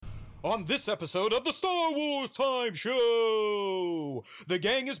On this episode of the Star Wars Time Show, the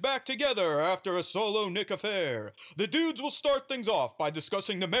gang is back together after a solo Nick affair. The dudes will start things off by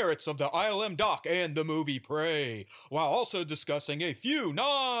discussing the merits of the ILM doc and the movie Prey, while also discussing a few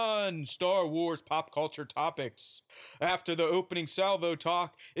non-Star Wars pop culture topics. After the opening salvo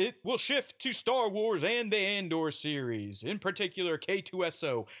talk, it will shift to Star Wars and the Andor series, in particular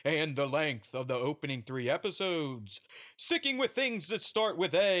K2SO and the length of the opening 3 episodes. Sticking with things that start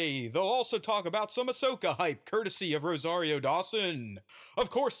with A, they'll also talk about some Ahsoka hype courtesy of Rosario Dawson. Of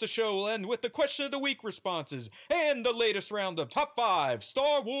course, the show will end with the question of the week responses and the latest round of top 5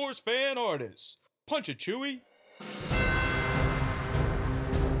 Star Wars fan artists. Punch it, Chewie.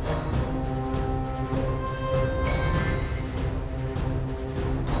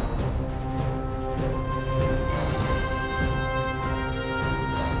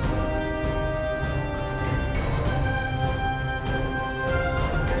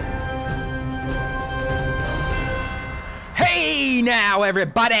 Hey now,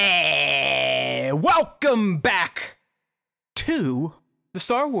 everybody! Welcome back to the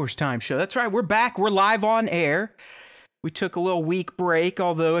Star Wars Time Show. That's right, we're back. We're live on air. We took a little week break,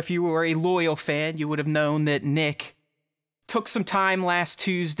 although if you were a loyal fan, you would have known that Nick took some time last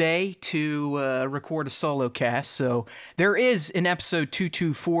Tuesday to record a solo cast. So there is an episode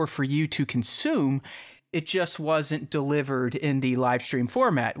 224 for you to consume. It just wasn't delivered in the live stream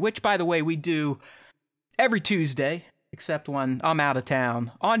format, which, by the way, we do every Tuesday. Except when I'm out of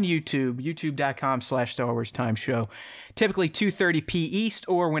town, on YouTube, youtube.com/Star Wars Time Show. Typically 2:30 p. East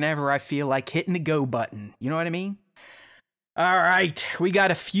or whenever I feel like hitting the go button. You know what I mean? All right, we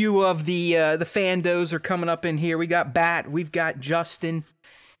got a few of the fandos are coming up in here. We got Bat, we've got Justin.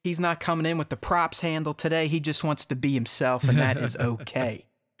 He's not coming in with the props handle today. He just wants to be himself, and that is okay.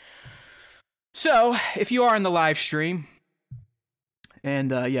 So, if you are in the live stream,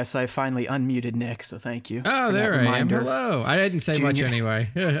 and yes, I finally unmuted Nick, so thank you. Oh, there I am. Hello. I didn't say much anyway.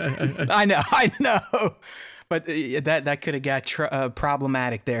 I know. But that could have got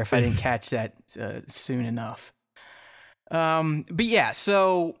problematic there if I didn't catch that soon enough. But yeah,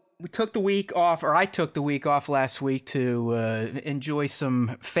 so we took the week off, or I took the week off last week to enjoy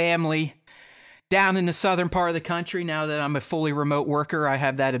some family down in the southern part of the country. Now that I'm a fully remote worker, I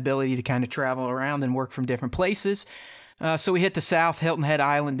have that ability to kind of travel around and work from different places. So we hit the South, Hilton Head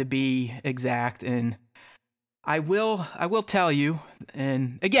Island to be exact, and I will tell you,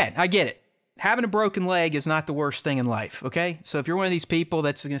 and again, I get it. Having a broken leg is not the worst thing in life, okay? So if you're one of these people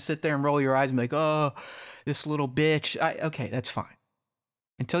that's going to sit there and roll your eyes and be like, oh, this little bitch, okay, that's fine.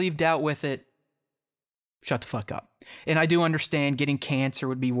 Until you've dealt with it, shut the fuck up. And I do understand getting cancer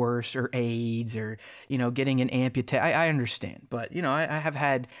would be worse, or AIDS, or, getting an amputation. I understand, but, I have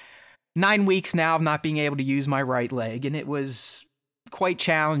had 9 weeks now of not being able to use my right leg, and it was quite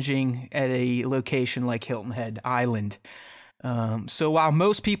challenging at a location like Hilton Head Island. So while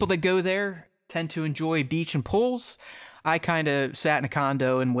most people that go there tend to enjoy beach and pools, I kind of sat in a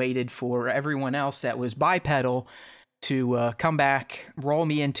condo and waited for everyone else that was bipedal to come back, roll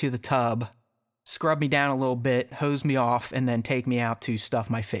me into the tub, scrub me down a little bit, hose me off, and then take me out to stuff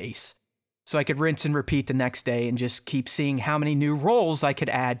my face, so I could rinse and repeat the next day and just keep seeing how many new rolls I could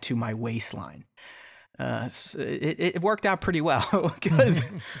add to my waistline. So it worked out pretty well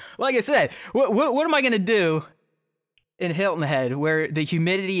because, like I said, what am I going to do in Hilton Head where the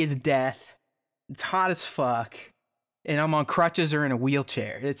humidity is death, it's hot as fuck, and I'm on crutches or in a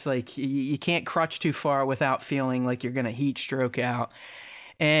wheelchair? It's like you can't crutch too far without feeling like you're going to heat stroke out.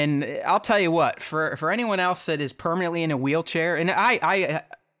 And I'll tell you what, for anyone else that is permanently in a wheelchair, and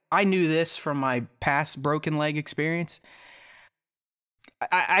I knew this from my past broken leg experience.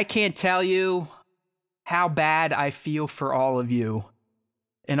 I can't tell you how bad I feel for all of you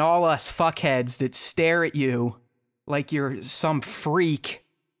and all us fuckheads that stare at you like you're some freak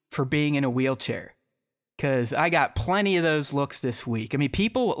for being in a wheelchair. Because I got plenty of those looks this week. I mean,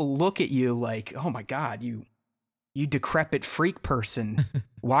 people look at you like, oh my God, you decrepit freak person.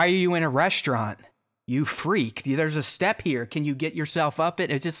 Why are you in a restaurant? You freak. There's a step here. Can you get yourself up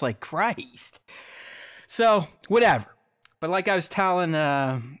it? It's just like, Christ. So, whatever. But like I was telling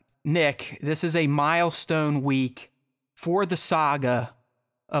Nick, this is a milestone week for the saga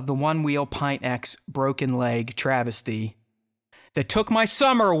of the one-wheel Pint X broken leg travesty that took my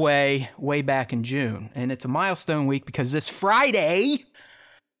summer away way back in June. And it's a milestone week because this Friday,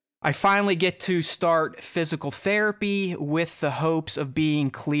 I finally get to start physical therapy with the hopes of being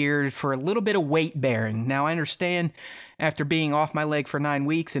cleared for a little bit of weight bearing. Now, I understand after being off my leg for 9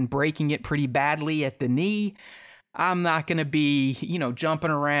 weeks and breaking it pretty badly at the knee, I'm not going to be,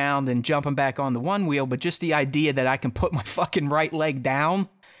 jumping around and jumping back on the one wheel, but just the idea that I can put my fucking right leg down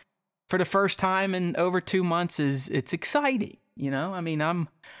for the first time in over 2 months it's exciting. I mean, I'm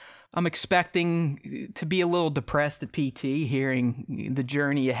expecting to be a little depressed at PT, hearing the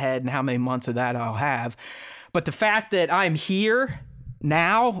journey ahead and how many months of that I'll have. But the fact that I'm here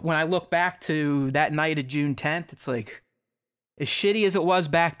now, when I look back to that night of June 10th, it's like, as shitty as it was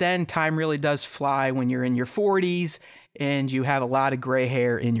back then, time really does fly when you're in your 40s and you have a lot of gray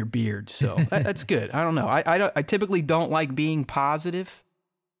hair in your beard. So that's good. I don't know. I typically don't like being positive,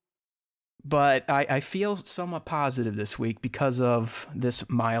 but I feel somewhat positive this week because of this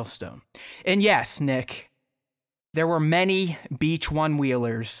milestone. And yes, Nick, there were many beach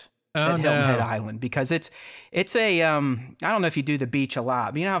one-wheelers at Hilton Head Island, because it's a, I don't know if you do the beach a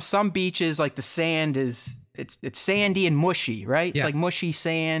lot, but you know how some beaches, like the sand is, it's sandy and mushy, right? It's like mushy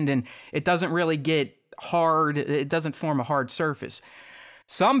sand, and it doesn't really get hard. It doesn't form a hard surface.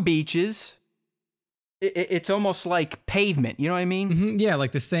 Some beaches, it's almost like pavement. You know what I mean? Mm-hmm. Yeah,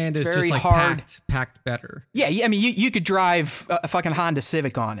 like the sand is very just like hard. packed better. Yeah, I mean, you could drive a fucking Honda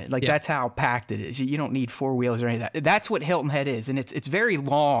Civic on it. Like, that's how packed it is. You don't need four wheels or any of that. That's what Hilton Head is, and it's very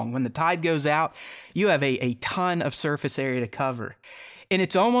long. When the tide goes out, you have a ton of surface area to cover. And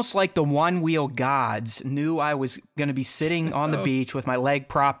it's almost like the one-wheel gods knew I was going to be sitting on the beach with my leg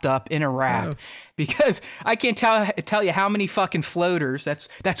propped up in a wrap, because I can't tell you how many fucking floaters,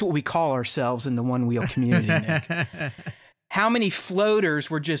 that's what we call ourselves in the one-wheel community, Nick. How many floaters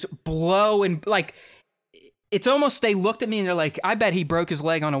were just blowing, like, it's almost, they looked at me and they're like, I bet he broke his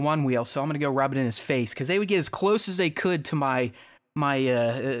leg on a one-wheel, so I'm going to go rub it in his face, because they would get as close as they could to my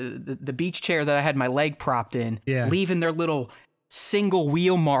the beach chair that I had my leg propped in, leaving their little single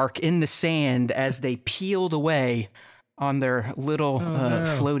wheel mark in the sand as they peeled away on their little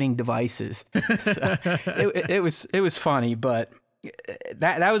floating devices. So it was funny, but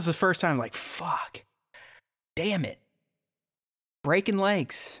that was the first time, like, fuck, damn it. Breaking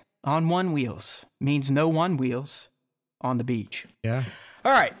legs on one wheels means no one wheels on the beach. Yeah.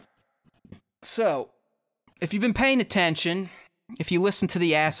 All right. So if you've been paying attention, if you listen to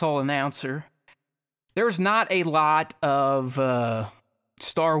the asshole announcer, there's not a lot of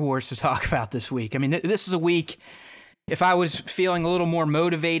Star Wars to talk about this week. I mean, this is a week, if I was feeling a little more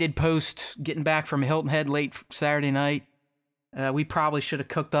motivated post getting back from Hilton Head late Saturday night, we probably should have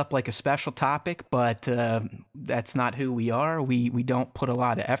cooked up like a special topic, but that's not who we are. We don't put a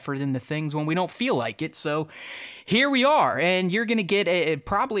lot of effort into things when we don't feel like it. So here we are, and you're going to get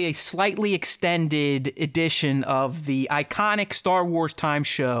probably a slightly extended edition of the iconic Star Wars Time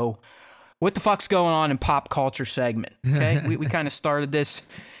show, What the Fuck's Going On in Pop Culture segment. Okay, we kind of started this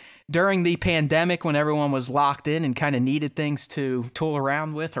during the pandemic when everyone was locked in and kind of needed things to tool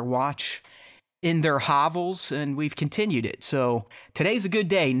around with or watch in their hovels, and we've continued it. So today's a good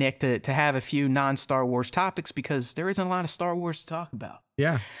day, Nick, to have a few non-Star Wars topics, because there isn't a lot of Star Wars to talk about.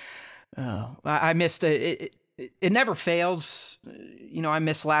 Yeah. I missed it. It never fails. You know, I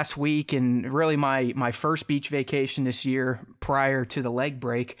missed last week, and really my first beach vacation this year prior to the leg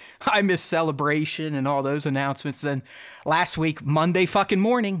break. I missed Celebration and all those announcements. Then last week, Monday fucking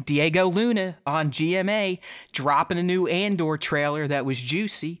morning, Diego Luna on GMA dropping a new Andor trailer that was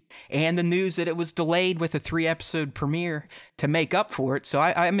juicy, and the news that it was delayed with a 3-episode premiere to make up for it. So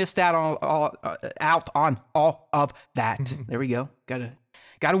I missed out on all of that. There we go. Got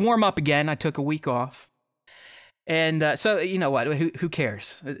to warm up again. I took a week off. And so, you know what? Who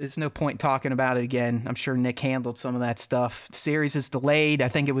cares? There's no point talking about it again. I'm sure Nick handled some of that stuff. The series is delayed. I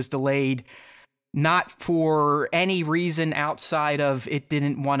think it was delayed not for any reason outside of it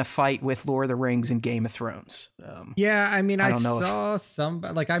didn't want to fight with Lord of the Rings and Game of Thrones. Yeah, I mean, I saw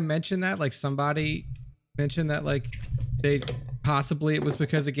somebody, like, I mentioned that, like, somebody mentioned that, like, they possibly it was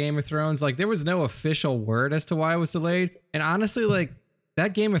because of Game of Thrones. Like, there was no official word as to why it was delayed. And honestly, like,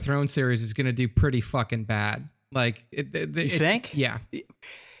 that Game of Thrones series is going to do pretty fucking bad. Like, you think? Yeah.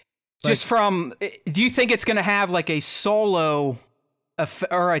 Just from, do you think it's going to have like a solo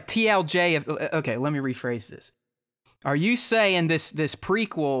or a TLJ? Okay, let me rephrase this. Are you saying this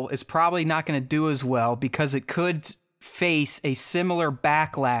prequel is probably not going to do as well because it could face a similar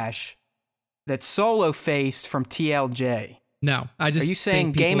backlash that Solo faced from TLJ? No, are you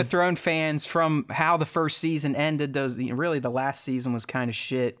saying Game of Thrones fans, from how the first season ended, really the last season was kind of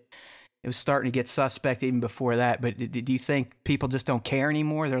shit. It was starting to get suspect even before that. But do you think people just don't care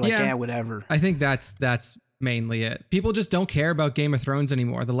anymore? They're like, yeah, whatever. I think that's mainly it. People just don't care about Game of Thrones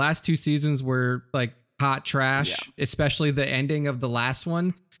anymore. The last 2 seasons were like hot trash, especially the ending of the last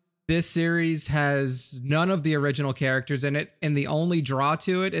one. This series has none of the original characters in it, and the only draw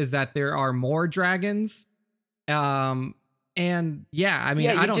to it is that there are more dragons. And yeah, I mean,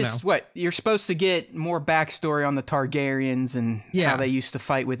 I don't know. What, you're supposed to get more backstory on the Targaryens and how they used to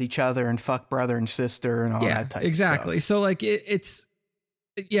fight with each other and fuck brother and sister and all that type of stuff. So like it's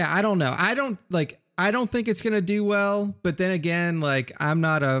I don't know. I don't think it's going to do well, but then again, like I'm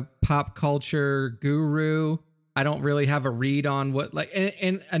not a pop culture guru. I don't really have a read on what like,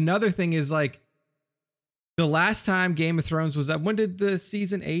 and another thing is like the last time Game of Thrones was up, when did the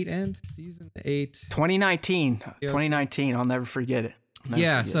season 8 end? Season 8. 2019. 2019. I'll never forget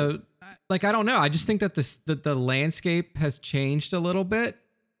it. So like, I don't know. I just think that the landscape has changed a little bit.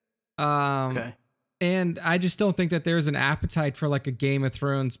 Okay. And I just don't think that there's an appetite for like a Game of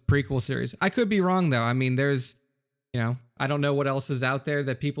Thrones prequel series. I could be wrong though. I mean, there's, I don't know what else is out there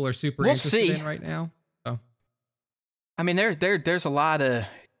that people are super interested in right now. So, I mean, there's a lot of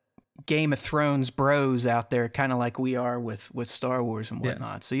Game of Thrones bros out there, kind of like we are with Star Wars and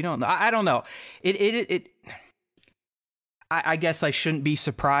whatnot. Yeah. So you don't know. I don't know. I guess I shouldn't be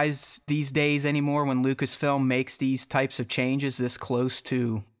surprised these days anymore when Lucasfilm makes these types of changes this close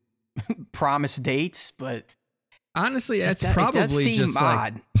to promised dates. But honestly, it's probably just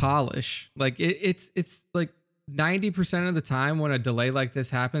odd. Like polish. Like it's like 90% of the time when a delay like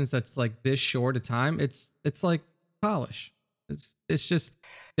this happens, that's like this short a time. It's like polish. It's just.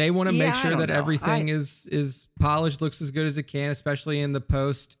 They want to make sure that everything is polished, looks as good as it can, especially in the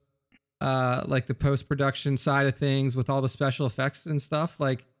the post-production side of things with all the special effects and stuff.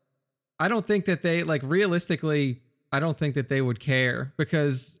 Like, I don't think that they, like, realistically, I don't think that they would care,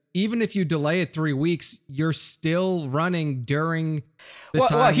 because even if you delay it 3 weeks, you're still running during the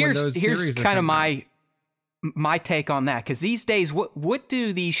time when those series are here's kind of my take on that, because these days, what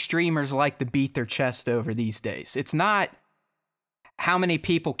do these streamers like to beat their chest over these days? It's not how many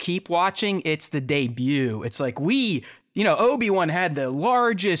people keep watching, it's the debut. It's like Obi-Wan had the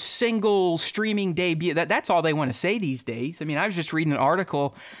largest single streaming debut. That's all they want to say these days. I mean, I was just reading an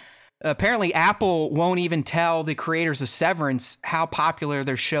article. Apparently, Apple won't even tell the creators of Severance how popular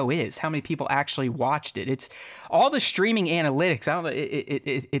their show is, how many people actually watched it. It's all the streaming analytics. I don't know.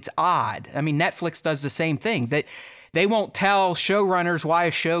 It's odd. I mean, Netflix does the same thing. They won't tell showrunners why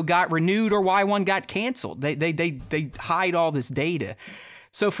a show got renewed or why one got canceled. They hide all this data.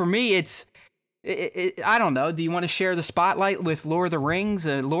 So for me, I don't know. Do you want to share the spotlight with Lord of the Rings?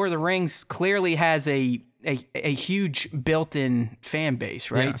 Lord of the Rings clearly has a huge built-in fan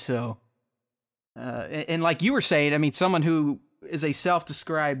base, right? Yeah. So, and like you were saying, I mean, someone who is a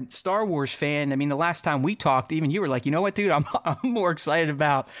self-described Star Wars fan, I mean, the last time we talked, even you were like, you know what, dude, I'm more excited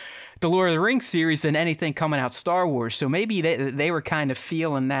about the Lord of the Rings series than anything coming out Star Wars. So maybe they were kind of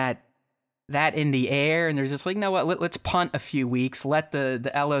feeling that in the air, and they're just like, you know what, let's punt a few weeks, let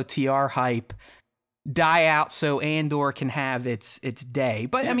the LOTR hype die out so Andor can have its day.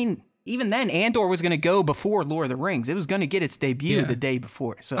 But I mean, even then, Andor was going to go before Lord of the Rings. It was going to get its debut the day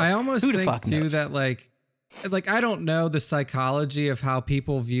before. So I almost think too that like I don't know the psychology of how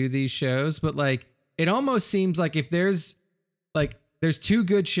people view these shows, but like it almost seems like if there's two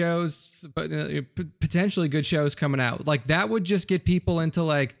good shows, but potentially good shows coming out, like that would just get people into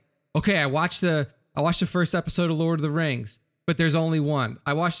like, okay, I watched the first episode of Lord of the Rings, but there's only one.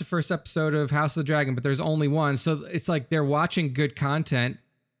 I watched the first episode of House of the Dragon, but there's only one. So it's like they're watching good content,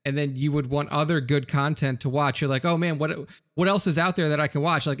 and then you would want other good content to watch. You're like, oh man, what else is out there that I can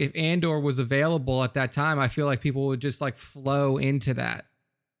watch? Like if Andor was available at that time, I feel like people would just like flow into that,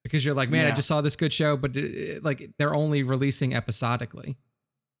 because you're like, man, I just saw this good show, but like they're only releasing episodically.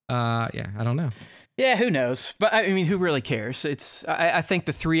 I don't know. Yeah, who knows? But I mean, who really cares? I think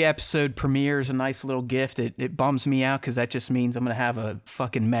the 3-episode premiere is a nice little gift. It bums me out because that just means I'm going to have a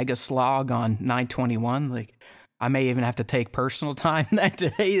fucking mega slog on 9/21. Like, I may even have to take personal time that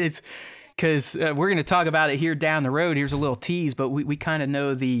day. It's because we're going to talk about it here down the road. Here's a little tease, but we kind of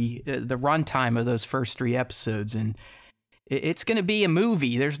know the runtime of those first 3 episodes, and it's going to be a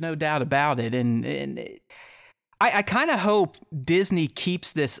movie. There's no doubt about it. And I kind of hope Disney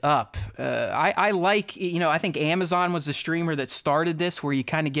keeps this up. I like, I think Amazon was the streamer that started this, where you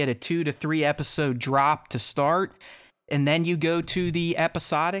kind of get a 2 to 3 episode drop to start, and then you go to the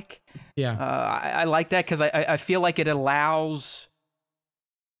episodic. Yeah. I like that because I feel like it allows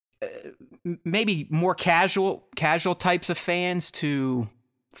maybe more casual types of fans to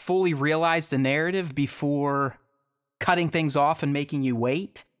fully realize the narrative before cutting things off and making you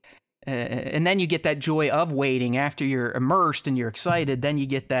wait. And then you get that joy of waiting after you're immersed and you're excited. Then you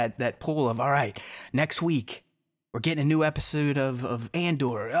get that pull of, all right, next week we're getting a new episode of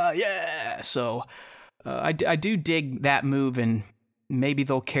Andor. Yeah. So I do dig that move, and maybe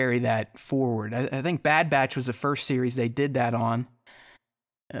they'll carry that forward. I think Bad Batch was the first series they did that on.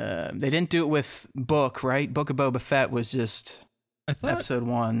 They didn't do it with Book, right? Book of Boba Fett was just episode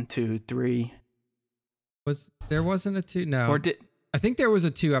 1, 2, 3. There wasn't a 2? No. Or I think there was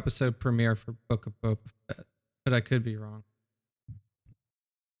a 2-episode premiere for Book of Boba Fett, but I could be wrong.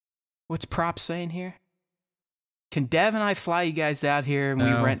 What's Prop saying here? Can Dev and I fly you guys out here and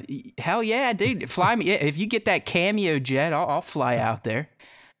we rent? Hell yeah, dude. Fly me. Yeah, if you get that Cameo jet, I'll fly out there.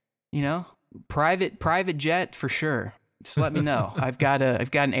 You know, private jet for sure. Just let me know. I've got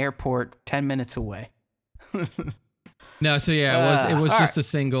an airport 10 minutes away. No, so yeah, it was just a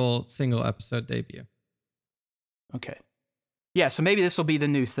single episode debut. Okay. Yeah, so maybe this will be the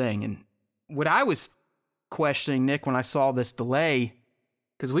new thing. And what I was questioning, Nick, when I saw this delay,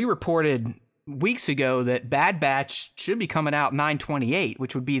 because we reported weeks ago that Bad Batch should be coming out 9/28,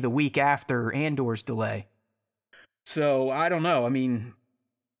 which would be the week after Andor's delay. So I don't know. I mean,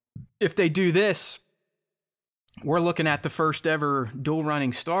 if they do this, we're looking at the first ever dual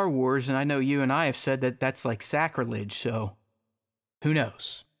running Star Wars, and I know you and I have said that that's like sacrilege. So who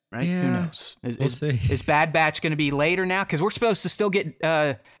knows, right? Yeah, who knows? We'll see. Is Bad Batch going to be later now? Because we're supposed to still get,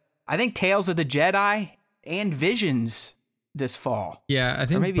 I think, Tales of the Jedi and Visions this fall. Yeah, I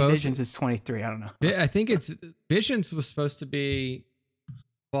think or maybe both, Visions is 23. I don't know. I think it's Visions was supposed to be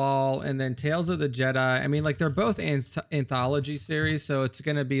fall, and then Tales of the Jedi. I mean, like they're both anthology series, so it's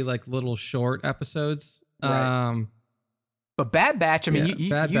gonna be like little short episodes. Right. But Bad Batch, I mean, you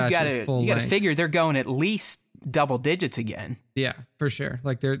gotta figure they're going at least double digits again. Yeah, for sure.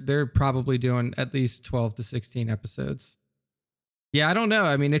 Like they're probably doing at least 12 to 16 episodes. Yeah, I don't know.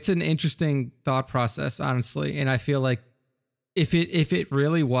 I mean, it's an interesting thought process, honestly, and I feel like if it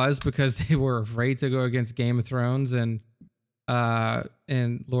really was because they were afraid to go against Game of Thrones and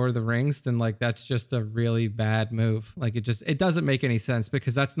Lord of the Rings, then like that's just a really bad move. Like it doesn't make any sense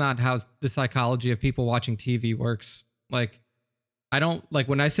because that's not how the psychology of people watching TV works. Like I don't like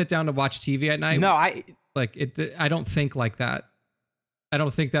when I sit down to watch TV at night. No, I don't think like that. I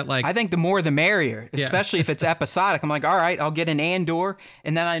don't think that like... I think the more the merrier, especially if it's episodic. I'm like, all right, I'll get an Andor,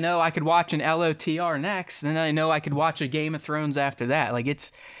 and then I know I could watch an LOTR next, and then I know I could watch a Game of Thrones after that. Like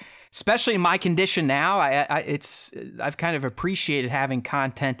it's, especially in my condition now, I've kind of appreciated having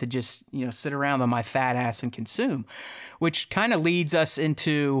content to just, sit around on my fat ass and consume, which kind of leads us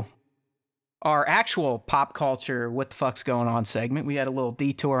into our actual pop culture, what the fuck's going on segment. We had a little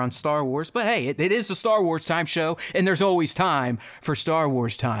detour on Star Wars, but hey, it is the Star Wars time show, and there's always time for Star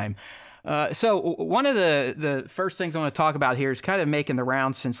Wars time. So one of the first things I want to talk about here is kind of making the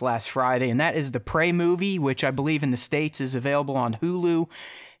rounds since last Friday, and that is the Prey movie, which I believe in the States is available on Hulu,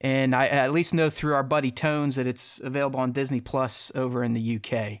 and I at least know through our buddy Tones that it's available on Disney Plus over in the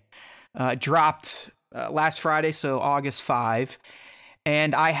UK. Dropped last Friday, so August 5.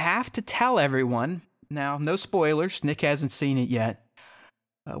 And I have to tell everyone, now, no spoilers, Nick hasn't seen it yet,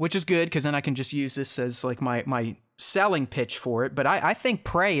 which is good because then I can just use this as like my selling pitch for it. But I think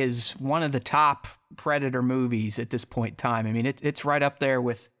Prey is one of the top Predator movies at this point in time. I mean, it's right up there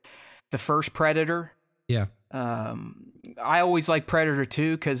with the first Predator. Yeah. I always like Predator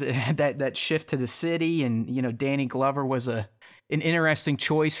 2 because it had that shift to the city, and, Danny Glover was an interesting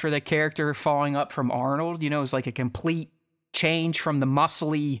choice for the character following up from Arnold. It was like a complete change from the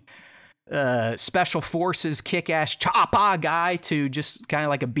muscly special forces kick-ass choppa guy to just kind of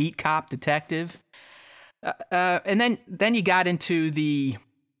like a beat cop detective. And then you got into the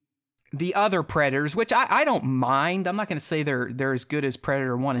other Predators, which I don't mind. I'm not going to say they're as good as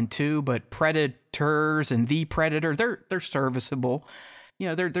Predator 1 and 2, but Predators and The Predator, they're serviceable.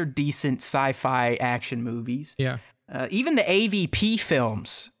 They're decent sci-fi action movies. Yeah. Even the AVP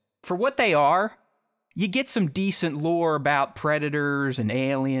films, for what they are, you get some decent lore about predators and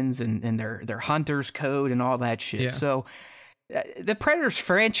aliens and their hunter's code and all that shit. Yeah. So the Predators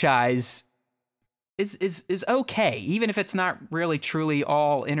franchise is okay, even if it's not really truly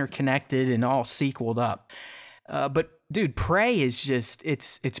all interconnected and all sequeled up. But dude, Prey is just,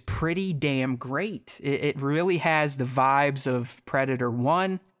 it's pretty damn great. It really has the vibes of Predator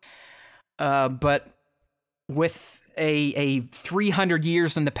 1, but with a 300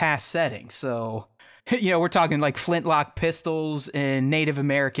 years in the past setting. So... we're talking like flintlock pistols and Native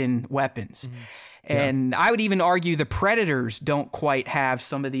American weapons. Mm-hmm. And I would even argue the Predators don't quite have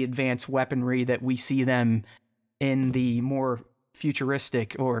some of the advanced weaponry that we see them in the more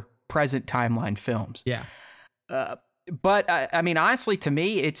futuristic or present timeline films. Yeah. But I mean, honestly, to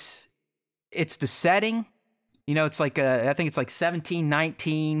me, it's the setting. It's like I think it's like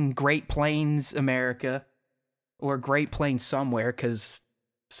 1719 Great Plains, America, or Great Plains somewhere, because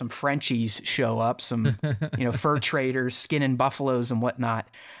some Frenchies show up, some fur traders skinning buffaloes and whatnot.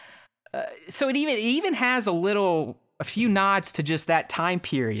 So it even has a little a few nods to just that time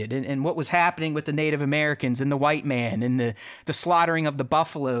period and what was happening with the Native Americans and the white man and the slaughtering of the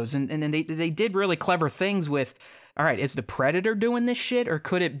buffaloes. And then they did really clever things with, all right, is the Predator doing this shit, or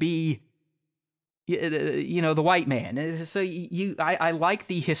could it be, the white man? So I like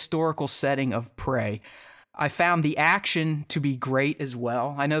the historical setting of Prey. I found the action to be great as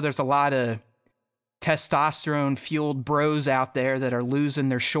well. I know there's a lot of testosterone-fueled bros out there that are losing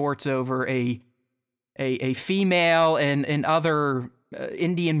their shorts over a female and other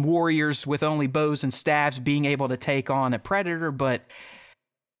Indian warriors with only bows and staves being able to take on a predator, but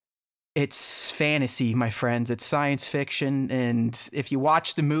it's fantasy, my friends. It's science fiction, and if you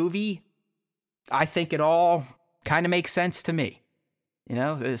watch the movie, I think it all kind of makes sense to me.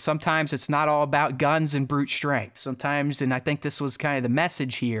 Sometimes it's not all about guns and brute strength. Sometimes, and I think this was kind of the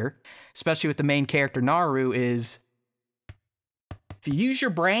message here, especially with the main character Naru, is if you use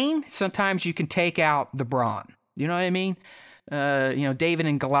your brain, sometimes you can take out the brawn. You know what I mean? David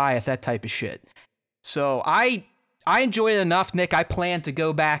and Goliath, that type of shit. So I enjoyed it enough, Nick. I plan to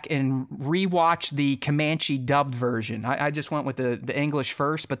go back and rewatch the Comanche dubbed version. I just went with the English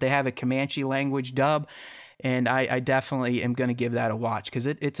first, but they have a Comanche language dub. And I definitely am going to give that a watch because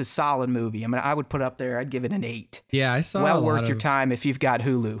it's a solid movie. I mean, I would put up there, I'd give it an 8. Yeah, I saw well worth your time if you've got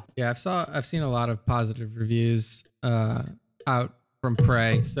Hulu. Yeah, I've seen a lot of positive reviews out from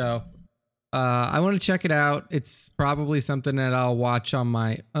Prey. So I want to check it out. It's probably something that I'll watch on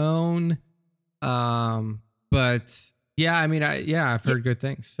my own. But yeah, I mean, I've heard good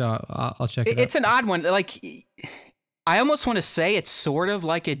things. So I'll check it out. It's an odd one. Like, I almost want to say it's sort of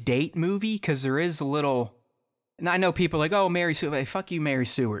like a date movie because there is a little. And I know people are like, oh, Mary Sue, hey, fuck you, Mary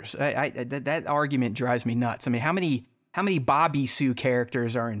Sewers. That argument drives me nuts. I mean, how many Bobby Sue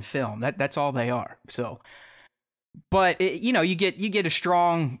characters are in film? That's all they are. So, but you get a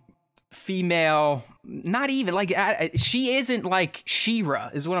strong female. Not even like she isn't like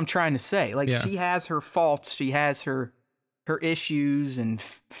She-Ra, is what I'm trying to say. Like She has her faults, she has her issues, and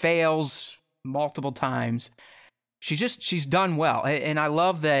fails multiple times. She's done well, and I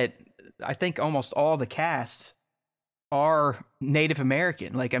love that. I think almost all the casts are Native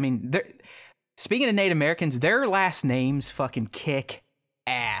American. Like, I mean, speaking of Native Americans, their last names fucking kick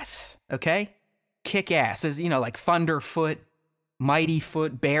ass, okay? Kick ass. There's, like Thunderfoot,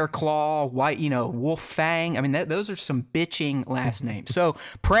 Mightyfoot, Bear Claw, Wolf Fang. I mean, those are some bitching last names. So,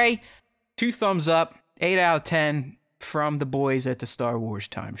 Prey, 2 thumbs up, 8 out of 10 from the boys at the Star Wars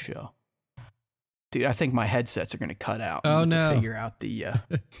Time Show. Dude, I think my headsets are going to cut out. Oh, no. To figure out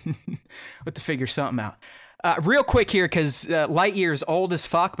to figure something out. Real quick here, because Lightyear is old as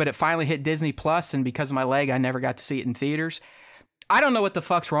fuck, but it finally hit Disney Plus, and because of my leg, I never got to see it in theaters. I don't know what the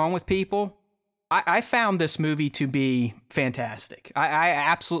fuck's wrong with people. I found this movie to be fantastic. I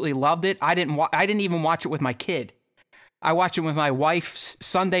absolutely loved it. I didn't even watch it with my kid. I watched it with my wife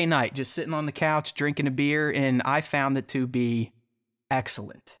Sunday night, just sitting on the couch, drinking a beer, and I found it to be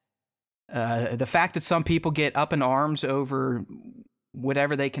excellent. The fact that some people get up in arms over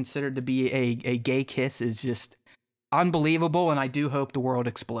whatever they consider to be a gay kiss is just unbelievable, and I do hope the world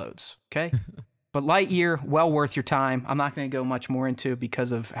explodes, okay? But Lightyear, well worth your time. I'm not going to go much more into it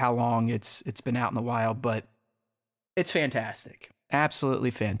because of how long it's been out in the wild, but it's fantastic.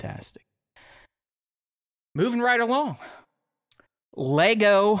 Absolutely fantastic. Moving right along.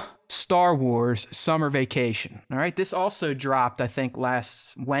 Lego Star Wars Summer Vacation. All right, this also dropped, I think,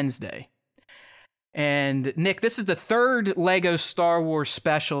 last Wednesday. And Nick, this is the 3rd Lego Star Wars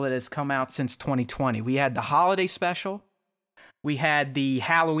special that has come out since 2020. We had the holiday special, we had the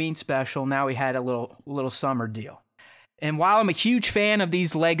Halloween special, now we had a little summer deal. And while I'm a huge fan of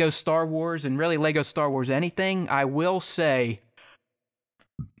these Lego Star Wars and really Lego Star Wars anything, I will say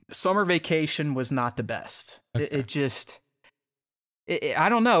Summer Vacation was not the best. Okay. I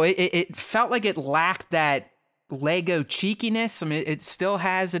don't know. It felt like it lacked that Lego cheekiness. I mean, it still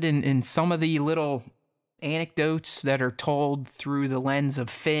has it in some of the little anecdotes that are told through the lens of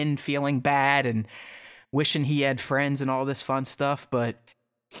Finn feeling bad and wishing he had friends and all this fun stuff, but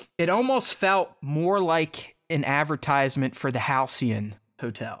it almost felt more like an advertisement for the Halcyon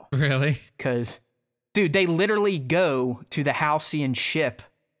Hotel. Really? Because, dude, they literally go to the Halcyon ship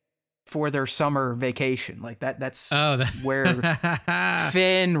for their summer vacation. Like that's where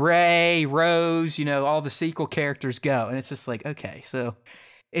Finn, Rey, Rose, all the sequel characters go. And it's just like, okay, so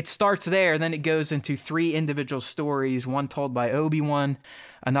it starts there, and then it goes into 3 individual stories, one told by Obi-Wan,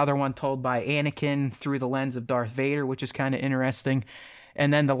 another one told by Anakin through the lens of Darth Vader, which is kind of interesting.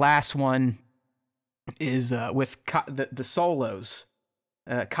 And then the last one is with the Solos,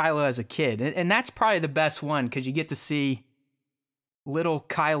 Kylo as a kid. And that's probably the best one because you get to see little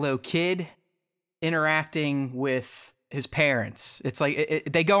Kylo kid interacting with his parents. It's like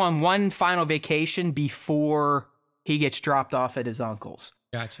they go on one final vacation before he gets dropped off at his uncle's.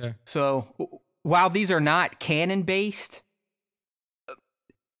 Gotcha. So while these are not canon-based,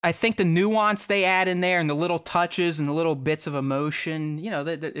 I think the nuance they add in there and the little touches and the little bits of emotion,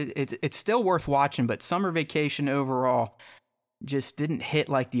 it's still worth watching, but Summer Vacation overall just didn't hit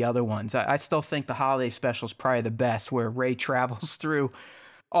like the other ones. I still think the holiday special is probably the best, where Rey travels through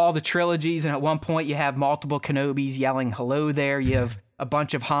all the trilogies, and at one point you have multiple Kenobis yelling hello there. You have a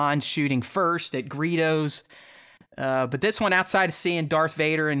bunch of Hans shooting first at Greedos. But this one, outside of seeing Darth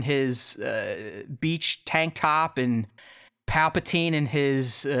Vader in his beach tank top and Palpatine in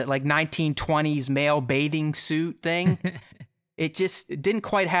his like 1920s male bathing suit thing, it didn't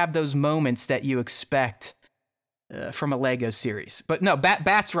quite have those moments that you expect from a Lego series. But no,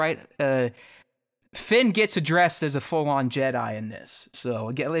 Bat's right. Finn gets addressed as a full-on Jedi in this. So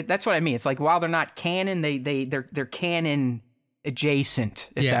again, that's what I mean. It's like, while they're not canon, they're canon adjacent,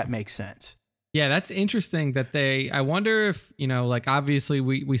 if that makes sense. Yeah, that's interesting that I wonder if, like, obviously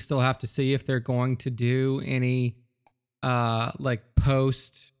we still have to see if they're going to do any like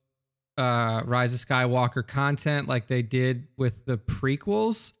post Rise of Skywalker content like they did with the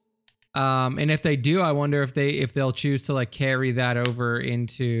prequels. And if they do, I wonder if they'll choose to like carry that over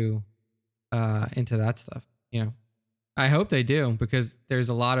into that stuff. I hope they do, because there's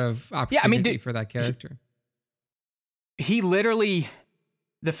a lot of opportunity for that character. He literally,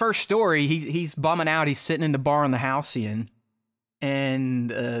 the first story, he's bumming out. He's sitting in the bar in the Halcyon,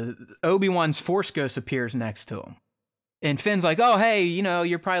 and Obi-Wan's Force Ghost appears next to him. And Finn's like, "Oh, hey,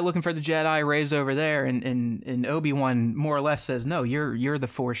 you're probably looking for the Jedi. Rey's over there." And Obi-Wan more or less says, "No, you're the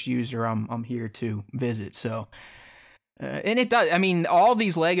Force user. I'm here to visit." So, and it does. I mean, all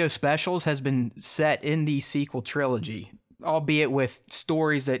these Lego specials has been set in the sequel trilogy, albeit with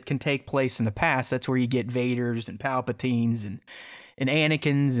stories that can take place in the past. That's where you get Vaders and Palpatines and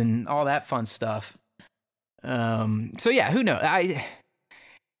Anakins and all that fun stuff. So yeah, who knows?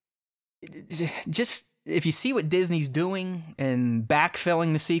 If you see what Disney's doing and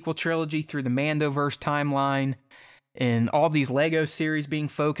backfilling the sequel trilogy through the Mandoverse timeline and all these Lego series being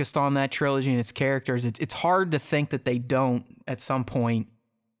focused on that trilogy and its characters, it's hard to think that they don't at some point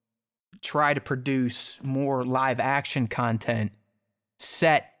try to produce more live action content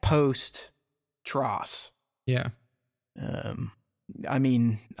set post TROS. Yeah. I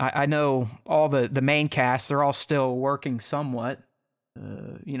mean, I know all the main cast, they're all still working somewhat.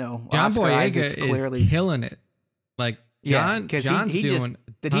 John Oscar Boyega Isaac's clearly is killing it. Like, John's doing.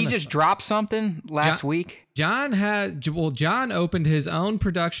 Did he just drop something last week? John opened his own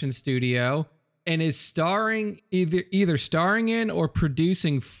production studio and is starring either starring in or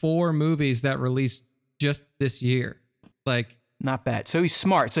producing 4 movies that released just this year. Like, not bad. So he's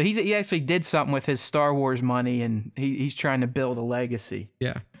smart. So he actually did something with his Star Wars money, and he's trying to build a legacy.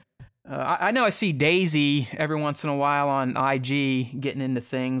 Yeah. I know I see Daisy every once in a while on IG getting into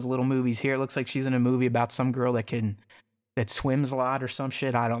things, little movies here. It looks like she's in a movie about some girl that swims a lot or some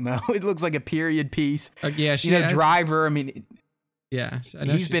shit. I don't know. It looks like a period piece. Yeah, Driver. I mean, yeah,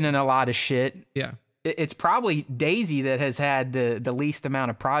 he's been in a lot of shit. Yeah. It's probably Daisy that has had the least amount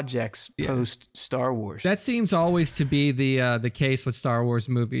of projects post Star Wars. That seems always to be the case with Star Wars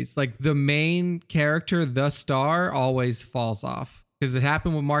movies. Like, the main character, the star, always falls off. Because it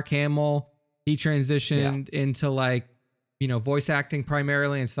happened with Mark Hamill. He transitioned into voice acting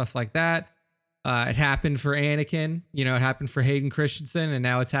primarily and stuff like that. It happened for Anakin. It happened for Hayden Christensen, and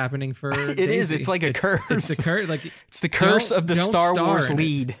now it's happening for Daisy. It's like a curse. It's the curse. Like, it's the curse of the Star Wars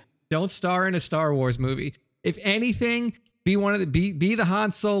lead. Don't star in a Star Wars movie. If anything, be the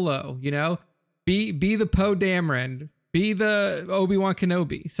Han Solo. Be the Poe Dameron. Be the Obi-Wan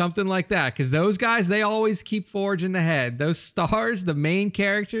Kenobi, something like that. Because those guys, they always keep forging ahead. Those stars, the main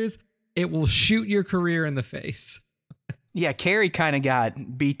characters, it will shoot your career in the face. Yeah, Carrie kind of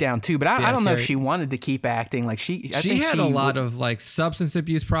got beat down too, but I don't know if she wanted to keep acting. Like she had a lot of like substance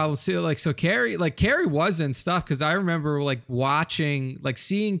abuse problems too. Like, so Carrie was in stuff, because I remember like watching, like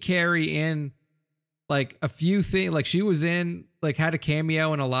seeing Carrie in like a few things. Like, she was in, like, had a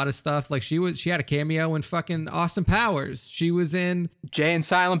cameo in a lot of stuff. Like, she had a cameo in fucking Austin Powers. She was in Jay and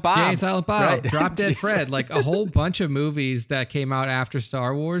Silent Bob. Right. Drop Dead Fred. Like, a whole bunch of movies that came out after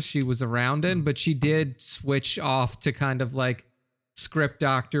Star Wars she was around in, but she did switch off to kind of like script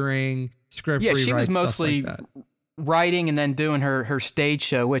doctoring, script rewrites. Yeah, she was mostly writing and then doing her stage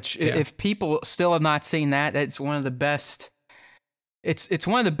show, which if people still have not seen that, it's one of the best. It's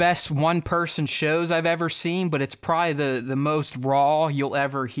one of the best one-person shows I've ever seen, but it's probably the most raw you'll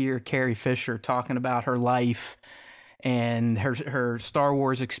ever hear Carrie Fisher talking about her life and her Star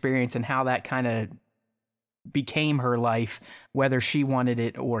Wars experience and how that kind of became her life, whether she wanted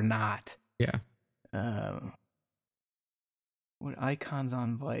it or not. Yeah. What icons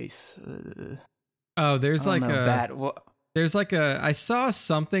on Vice? There's like a there's like I saw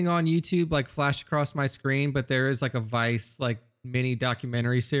something on YouTube like flash across my screen, but there is like a Vice like mini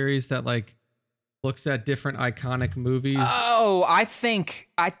documentary series that like looks at different iconic movies. Oh, I think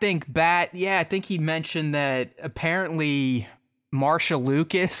Bat. Yeah, I think he mentioned that apparently Marsha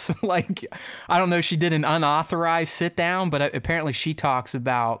Lucas, like, I don't know, she did an unauthorized sit down, but apparently she talks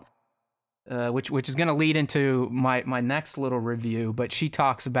about, which is going to lead into my next little review, but she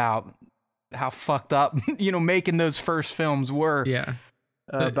talks about how fucked up, making those first films were. Yeah.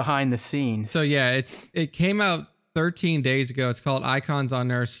 Behind the scenes. So yeah, it came out 13 days ago. It's called Icons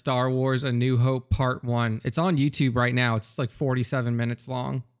on Earth: Star Wars: A New Hope Part 1. It's on YouTube right now. It's like 47 minutes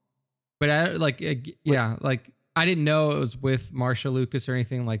long. But I didn't know it was with Marsha Lucas or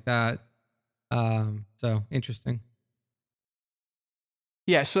anything like that. So interesting.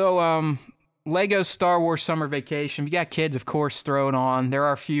 Yeah, so Lego Star Wars Summer Vacation. If you got kids, of course, throw it on. There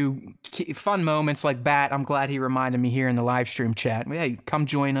are a few fun moments like Bat. I'm glad he reminded me here in the live stream chat. Hey, come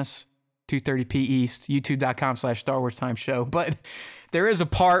join us, 2:30 P East, youtube.com/Star Wars Time Show. But there is a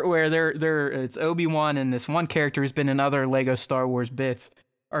part where it's Obi-Wan and this one character who's been in other Lego Star Wars bits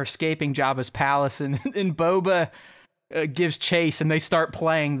are escaping Jabba's palace, and Boba gives chase, and they start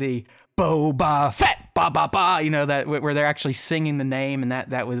playing the Boba Fett, ba ba ba, that where they're actually singing the name, and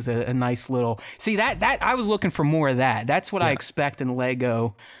that was a nice little. See, that I was looking for more of that. That's what I expect in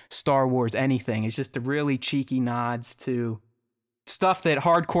Lego Star Wars anything. It's just the really cheeky nods to stuff that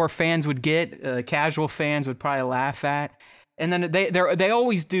hardcore fans would get, casual fans would probably laugh at, and then they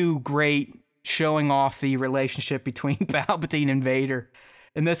always do great showing off the relationship between Palpatine and Vader.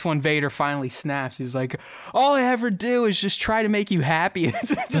 And this one, Vader finally snaps. He's like, all I ever do is just try to make you happy.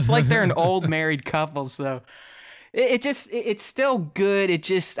 It's just like they're an old married couple. So it's still good. It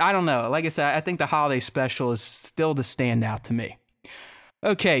just, I don't know. Like I said, I think the holiday special is still the standout to me.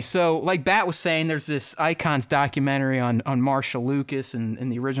 Okay, so like Bat was saying, there's this Icons documentary on Marsha Lucas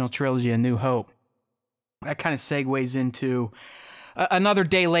and the original trilogy, A New Hope. That kind of segues into another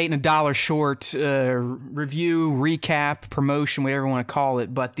day late and $1 short review, recap, promotion, whatever you want to call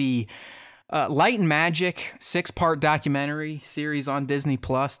it. But the Light and Magic 6-part documentary series on Disney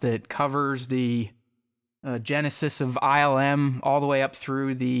Plus that covers the genesis of ILM all the way up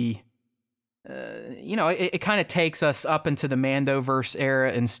through the, it kind of takes us up into the Mandoverse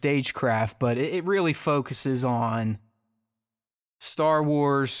era and stagecraft, but it really focuses on Star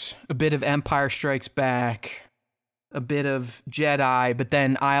Wars, a bit of Empire Strikes Back, a bit of Jedi, but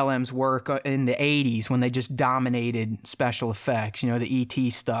then ILM's work in the 80s when they just dominated special effects, the E.T.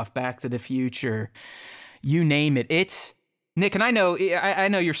 stuff, Back to the Future, you name it. It's, Nick, and I know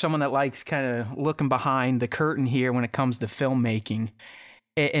you're someone that likes kind of looking behind the curtain here when it comes to filmmaking.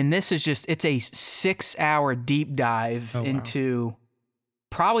 And this is it's a 6-hour deep dive into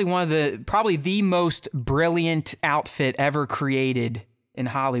probably the most brilliant outfit ever created in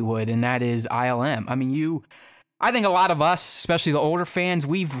Hollywood, and that is ILM. I mean, I think a lot of us, especially the older fans,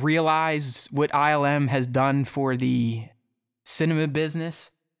 we've realized what ILM has done for the cinema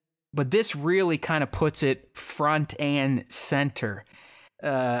business, but this really kind of puts it front and center.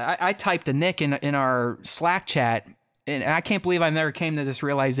 I typed to Nick in our Slack chat, and I can't believe I never came to this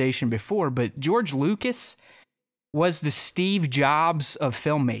realization before, but George Lucas was the Steve Jobs of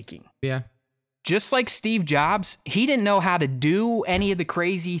filmmaking. Yeah. Just like Steve Jobs, he didn't know how to do any of the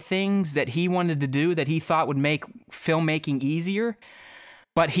crazy things that he wanted to do that he thought would make filmmaking easier,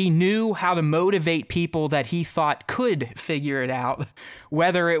 but he knew how to motivate people that he thought could figure it out.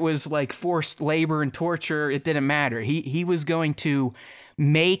 Whether it was like forced labor and torture, it didn't matter. He was going to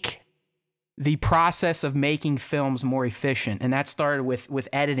make the process of making films more efficient, and that started with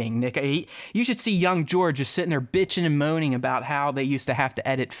editing. Nick, you should see young George just sitting there bitching and moaning about how they used to have to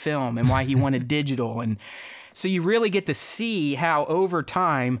edit film and why he wanted digital. And so you really get to see how over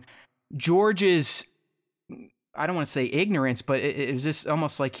time George's, I don't want to say ignorance, but it was just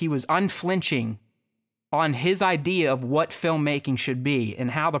almost like he was unflinching on his idea of what filmmaking should be and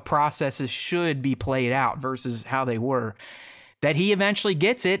how the processes should be played out versus how they were, that he eventually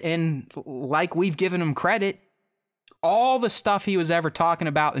gets it. And like we've given him credit, all the stuff he was ever talking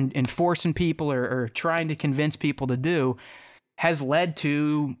about and forcing people or trying to convince people to do has led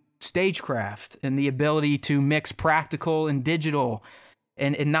to stagecraft and the ability to mix practical and digital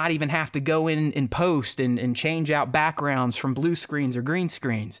and not even have to go in post and change out backgrounds from blue screens or green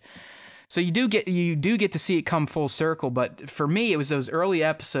screens. So you do get to see it come full circle. But for me, it was those early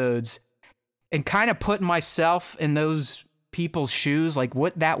episodes. and kind of putting myself in those people's shoes, like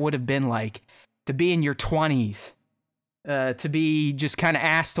what that would have been like to be in your 20s, to be just kind of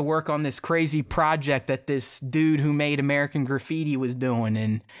asked to work on this crazy project that this dude who made American Graffiti was doing.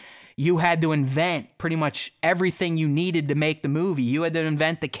 And you had to invent pretty much everything you needed to make the movie. You had to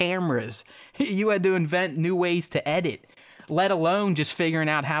invent the cameras. You had to invent new ways to edit, let alone just figuring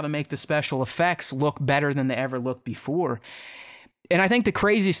out how to make the special effects look better than they ever looked before. And I think the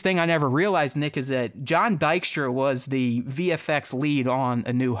craziest thing I never realized, Nick, is that John Dykstra was the VFX lead on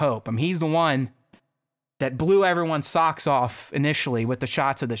A New Hope. I mean, he's the one that blew everyone's socks off initially with the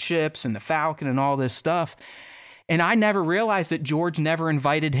shots of the ships and the Falcon and all this stuff. And I never realized that George never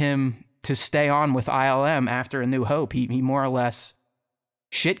invited him to stay on with ILM after A New Hope. He more or less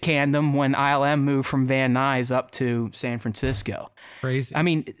shit-canned him when ILM moved from Van Nuys up to San Francisco. Crazy. I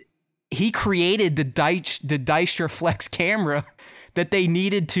mean, he created the Dykstra Flex camera that they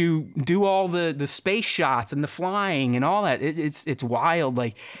needed to do all the space shots and the flying and all that. It's wild.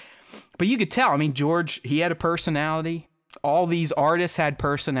 Like, but you could tell, I mean, George, he had a personality. All these artists had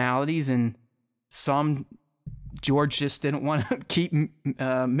personalities, and some George just didn't want to keep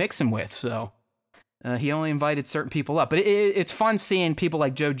mixing with. So he only invited certain people up. But it's fun seeing people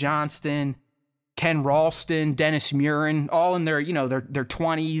like Joe Johnston, Ken Ralston, Dennis Muren, all in their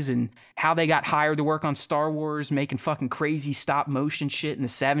 20s, and how they got hired to work on Star Wars, making fucking crazy stop motion shit in the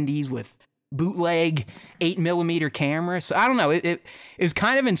 70s with bootleg 8mm cameras. So I don't know. It was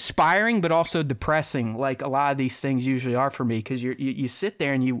kind of inspiring, but also depressing, like a lot of these things usually are for me, because you sit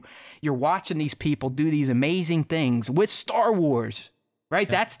there and you're watching these people do these amazing things with Star Wars, right?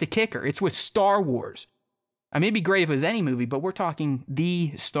 Yeah. That's the kicker. It's with Star Wars. I mean, it'd be great if it was any movie, but we're talking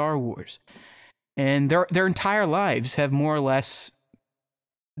the Star Wars. And their entire lives have more or less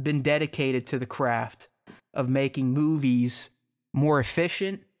been dedicated to the craft of making movies more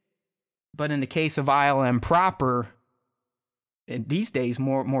efficient. But in the case of ILM proper, these days,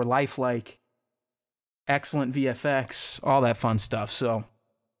 more lifelike, excellent VFX, all that fun stuff. So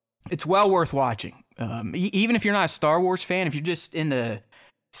it's well worth watching. Even if you're not a Star Wars fan, if you're just into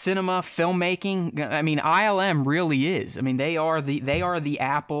cinema, filmmaking, I mean, ILM really is. I mean, they are the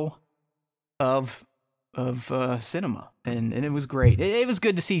Apple of cinema, and it was great. It was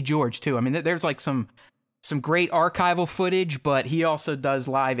good to see George too. I mean, there's like some great archival footage, but he also does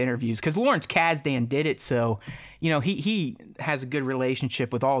live interviews because Lawrence Kasdan did it. So, he has a good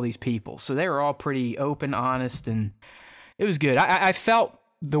relationship with all these people. So they were all pretty open, honest, and it was good. I felt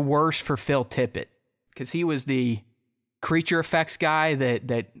the worst for Phil Tippett because he was the creature effects guy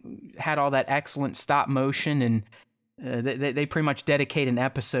that had all that excellent stop motion, and they pretty much dedicate an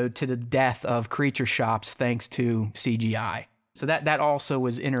episode to the death of creature shops thanks to CGI. So that also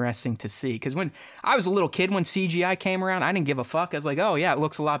was interesting to see. Because when I was a little kid, when CGI came around, I didn't give a fuck. I was like, oh yeah, it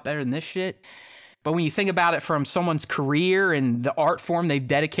looks a lot better than this shit. But when you think about it from someone's career and the art form they've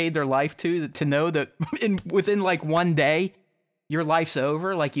dedicated their life to know that within like one day, your life's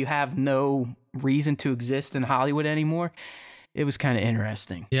over, like you have no reason to exist in Hollywood anymore, it was kind of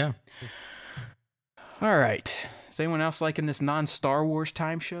interesting. Yeah. All right. Is anyone else liking this non-Star Wars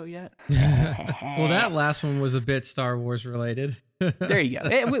time show yet? Well, that last one was a bit Star Wars related. There you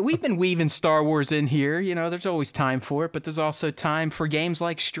go. We've been weaving Star Wars in here. There's always time for it, but there's also time for games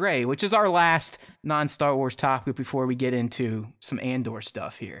like Stray, which is our last non-Star Wars topic before we get into some Andor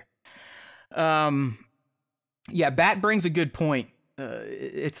stuff here. Yeah, Bat brings a good point.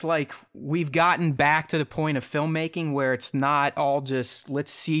 It's like we've gotten back to the point of filmmaking where it's not all just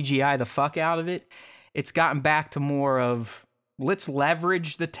let's CGI the fuck out of it. It's gotten back to more of let's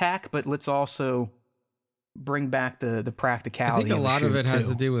leverage the tech, but let's also bring back the practicality. I think a lot of it has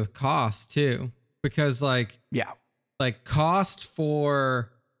to do with cost too, because like cost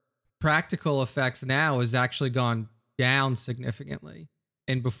for practical effects now has actually gone down significantly.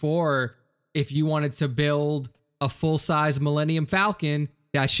 And before, if you wanted to build a full-size Millennium Falcon,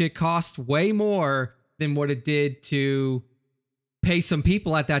 that shit cost way more than what it did to pay some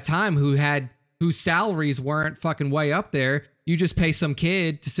people at that time whose salaries weren't fucking way up there. You just pay some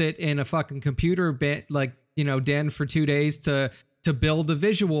kid to sit in a fucking computer den for 2 days to build a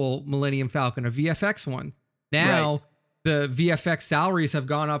visual Millennium Falcon, a VFX one. Now the VFX salaries have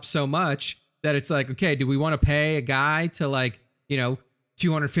gone up so much that it's like, okay, do we want to pay a guy to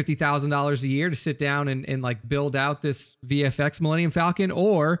 $250,000 a year to sit down and like build out this VFX Millennium Falcon,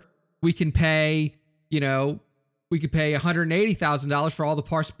 or we can pay, $180,000 for all the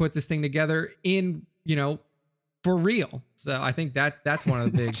parts to put this thing together in, for real. So I think that's one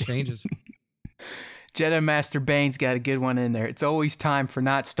of the big changes. Jedi Master Bane's got a good one in there. It's always time for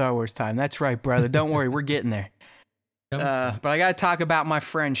not Star Wars time. That's right, brother. Don't worry, we're getting there. But I got to talk about my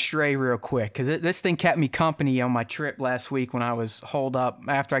friend Stray real quick, because this thing kept me company on my trip last week when I was holed up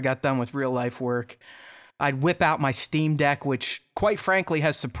after I got done with real life work. I'd whip out my Steam Deck, which quite frankly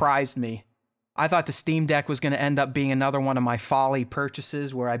has surprised me. I thought the Steam Deck was going to end up being another one of my folly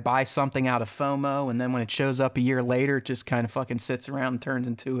purchases where I buy something out of FOMO, and then when it shows up a year later, it just kind of fucking sits around and turns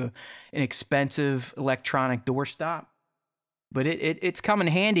into an expensive electronic doorstop. But it's come in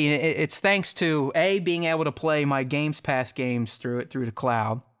handy, and it's thanks to A, being able to play my Games Pass games through the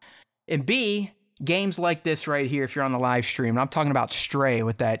cloud, and B, games like this right here if you're on the live stream. And I'm talking about Stray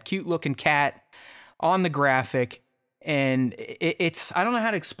with that cute-looking cat on the graphic, and it's, I don't know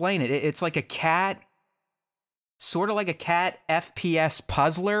how to explain it. It's like a cat, sort of like a cat FPS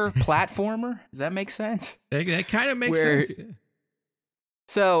puzzler platformer. Does that make sense? That kind of makes sense.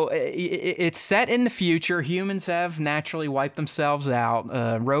 So it's set in the future. Humans have naturally wiped themselves out.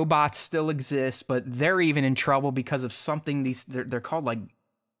 Robots still exist, but they're even in trouble because of something. They're called, like,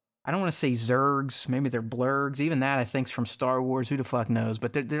 I don't want to say Zergs. Maybe they're blurgs. Even that I think's from Star Wars. Who the fuck knows?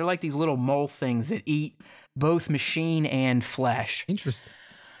 But they're like these little mole things that eat both machine and flesh. Interesting.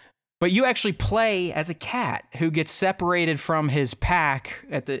 But you actually play as a cat who gets separated from his pack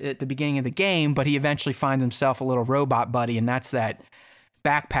at the beginning of the game, but he eventually finds himself a little robot buddy, and that's that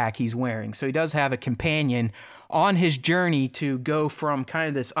backpack he's wearing. So he does have a companion on his journey to go from kind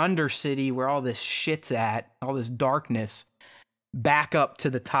of this undercity where all this shit's at, all this darkness, back up to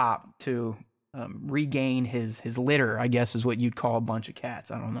the top to regain his litter, I guess is what you'd call a bunch of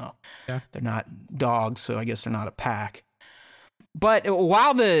cats. I don't know. Yeah. They're not dogs, so I guess they're not a pack. But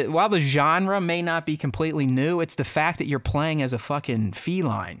while the genre may not be completely new, it's the fact that you're playing as a fucking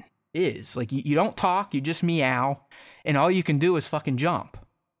feline is. Like, you don't talk, you just meow, and all you can do is fucking jump.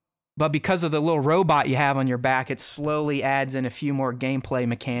 But because of the little robot you have on your back, it slowly adds in a few more gameplay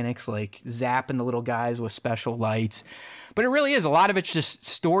mechanics, like zapping the little guys with special lights. But it really is. A lot of it's just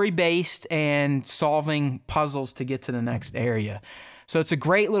story-based and solving puzzles to get to the next area. So it's a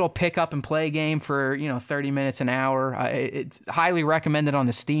great little pick-up-and-play game for, 30 minutes, an hour. It's highly recommended on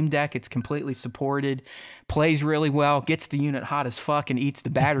the Steam Deck. It's completely supported, plays really well, gets the unit hot as fuck, and eats the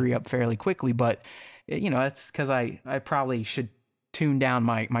battery up fairly quickly. But, that's because I probably should tune down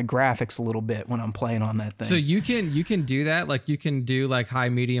my graphics a little bit when I'm playing on that thing. So you can do that? Like, you can do, like, high,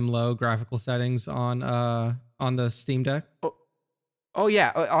 medium, low graphical settings on the Steam Deck? Oh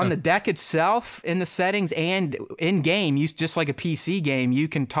yeah, on the deck itself, in the settings and in game, just like a PC game, you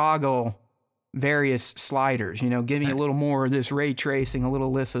can toggle various sliders. Give me a little more of this ray tracing, a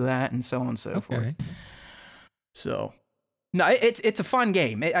little less of that, and so on and so forth. So, no, it's a fun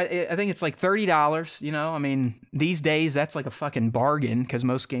game. I think it's like $30. I mean, these days that's like a fucking bargain because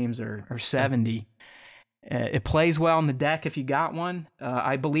most games are $70. It plays well on the deck if you got one.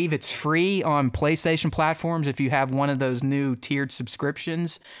 I believe it's free on PlayStation platforms if you have one of those new tiered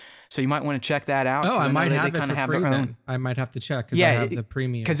subscriptions. So you might want to check that out. Oh, I might have it for free then. I might have to check because I have the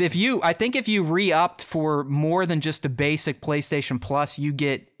premium. Because I think if you re-upped for more than just a basic PlayStation Plus, you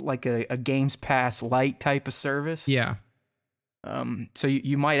get like a Games Pass Lite type of service. Yeah. So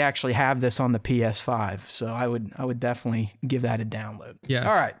you might actually have this on the PS5. So I would definitely give that a download. Yes.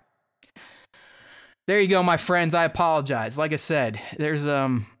 All right. There you go, my friends. I apologize. Like I said, there's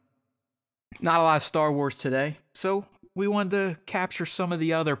not a lot of Star Wars today, so we wanted to capture some of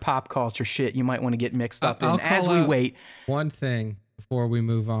the other pop culture shit you might want to get mixed up in as we wait. One thing before we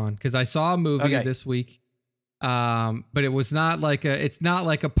move on, because I saw a movie this week, but it was not like it's not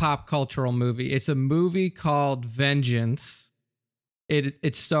like a pop cultural movie. It's a movie called Vengeance.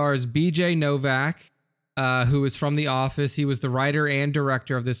 It stars BJ Novak, who is from The Office. He was the writer and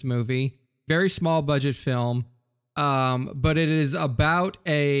director of this movie. Very small budget film, but it is about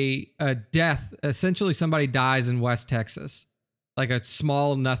a death. Essentially, somebody dies in West Texas, like a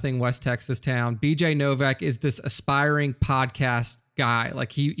small nothing West Texas town. BJ Novak is this aspiring podcast guy.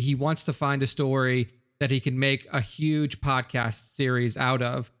 Like he wants to find a story that he can make a huge podcast series out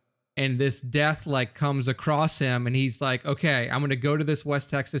of. And this death like comes across him, and he's like, okay, I'm going to go to this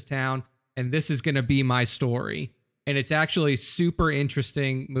West Texas town, and this is going to be my story. And it's actually a super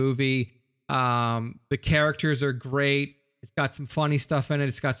interesting movie. The characters are great. It's got some funny stuff in it.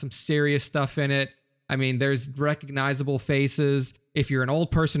 It's got some serious stuff in it. I mean, there's recognizable faces. If you're an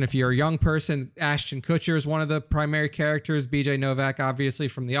old person, if you're a young person, Ashton Kutcher is one of the primary characters. BJ Novak, obviously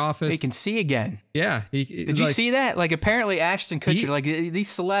from The Office. You can see again. Yeah. Did you see that? Like, apparently Ashton Kutcher, like these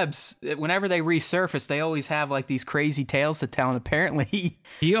celebs, whenever they resurface, they always have like these crazy tales to tell. And apparently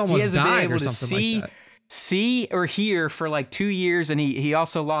he almost died or something like that. See or hear for like 2 years, and he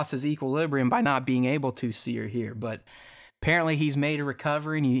also lost his equilibrium by not being able to see or hear. But apparently he's made a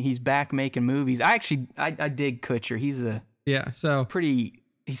recovery and he's back making movies. I dig Kutcher. He's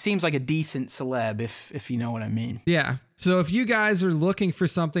he seems like a decent celeb, if you know what I mean. Yeah. So if you guys are looking for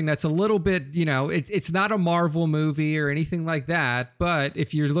something that's a little bit, it's not a Marvel movie or anything like that, but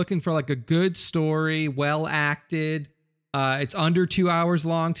if you're looking for like a good story, well acted, it's under 2 hours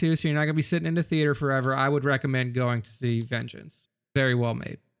long too, so you're not gonna be sitting in the theater forever, I would recommend going to see Vengeance. Very well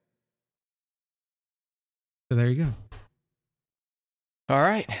made. So there you go. All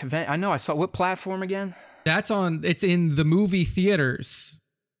right. I know I saw what platform again? It's in the movie theaters.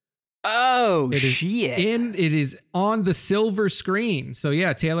 Oh, shit. It is on the silver screen. So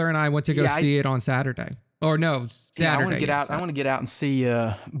yeah, Taylor and I went to go see it on Saturday. Or no, Saturday. Yeah, I want to get out and see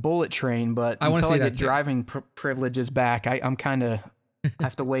Bullet Train, but until I get driving privileges back, I'm kind of I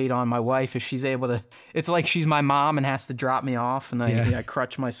have to wait on my wife if she's able to. It's like she's my mom and has to drop me off, and I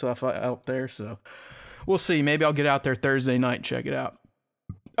crutch myself out there. So we'll see. Maybe I'll get out there Thursday night and check it out.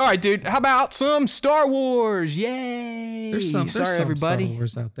 All right, dude. How about some Star Wars? Yay! There's some everybody. Star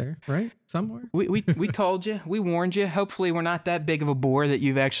Wars out there, right? Somewhere. We told you. We warned you. Hopefully, we're not that big of a bore that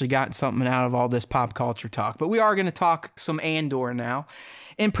you've actually gotten something out of all this pop culture talk. But we are going to talk some Andor now.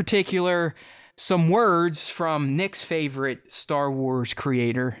 In particular, some words from Nick's favorite Star Wars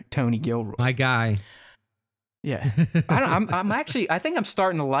creator, Tony Gilroy. My guy. Yeah. I think I'm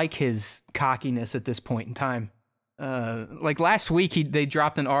starting to like his cockiness at this point in time. Like last week, they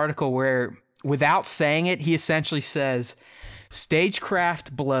dropped an article where, without saying it, he essentially says,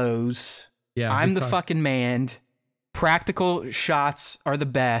 "Stagecraft blows. Yeah, I'm the fucking man. Practical shots are the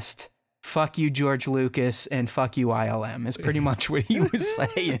best. Fuck you, George Lucas, and fuck you, ILM," is pretty much what he was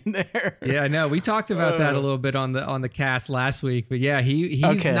saying there. Yeah, no, we talked about that a little bit on the cast last week, but yeah, he's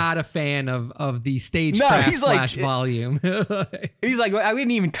not a fan of the Stagecraft / volume. He's like, I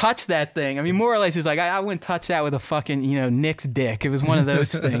wouldn't even touch that thing. I mean, more or less, he's like, I wouldn't touch that with a fucking Nick's dick. It was one of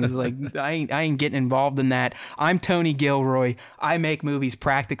those things. Like, I ain't getting involved in that. I'm Tony Gilroy. I make movies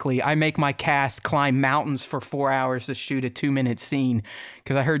practically. I make my cast climb mountains for 4 hours to shoot a 2-minute scene.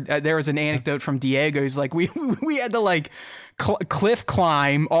 Because I heard there was an anecdote from Diego. He's like, we had to cliff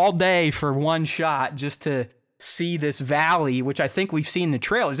climb all day for one shot just to see this valley, which I think we've seen in the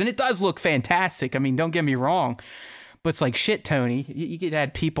trailers, and it does look fantastic. I mean, don't get me wrong, but it's like, shit, Tony, you could have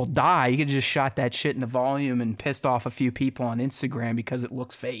had people die. You could have just shot that shit in the volume and pissed off a few people on Instagram because it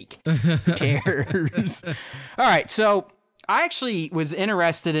looks fake. Who cares? All right, so I actually was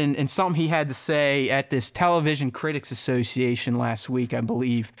interested in something he had to say at this Television Critics Association last week, I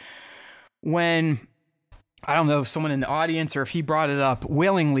believe, when, I don't know if someone in the audience or if he brought it up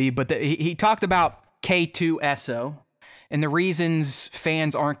willingly, but he talked about K2SO and the reasons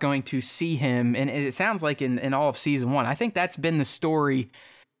fans aren't going to see him. And it sounds like in all of season 1, I think that's been the story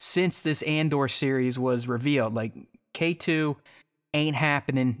since this Andor series was revealed. Like, K2 ain't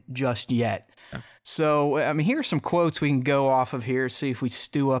happening just yet. So, I mean, here's some quotes we can go off of here, see if we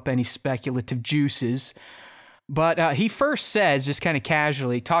stew up any speculative juices. But he first says, just kind of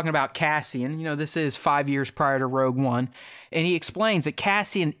casually, talking about Cassian, this is 5 years prior to Rogue One, and he explains that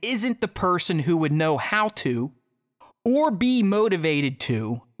Cassian isn't the person who would know how to, or be motivated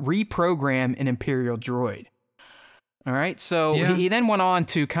to, reprogram an Imperial droid. All right, so he then went on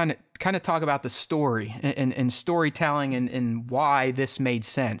to kind of talk about the story and storytelling and why this made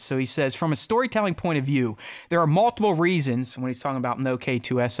sense. So he says, from a storytelling point of view, there are multiple reasons when he's talking about no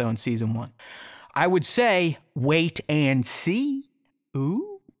K2SO in season 1. I would say wait and see.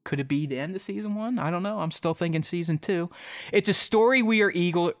 Ooh, could it be the end of season 1? I don't know. I'm still thinking season 2. It's a story we are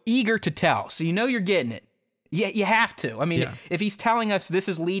eager to tell. So you're getting it. Yeah, you have to. I mean, if he's telling us this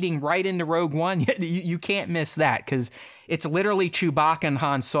is leading right into Rogue One, you can't miss that, because it's literally Chewbacca and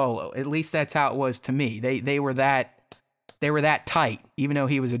Han Solo. At least that's how it was to me. They were that tight. Even though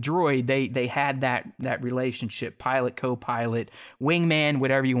he was a droid, they had that relationship, pilot, co-pilot, wingman,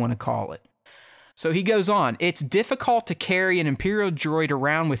 whatever you want to call it. So he goes on, it's difficult to carry an Imperial droid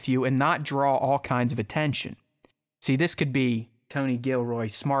around with you and not draw all kinds of attention. See, this could be Tony Gilroy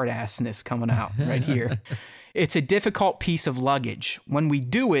smartassness coming out right here. It's a difficult piece of luggage. When we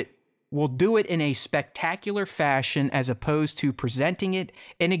do it, we'll do it in a spectacular fashion as opposed to presenting it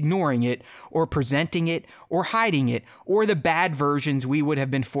and ignoring it, or presenting it or hiding it, or the bad versions we would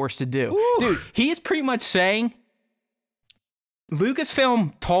have been forced to do. Ooh. Dude, he is pretty much saying,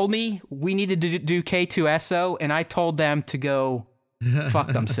 Lucasfilm told me we needed to do K2SO, and I told them to go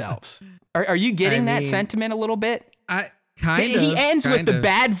fuck themselves. Are you getting that sentiment a little bit? He ends with the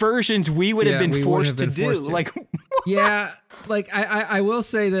bad versions we would have been forced to do. Like, yeah, like I will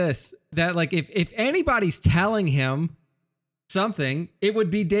say this, that like if anybody's telling him something, it would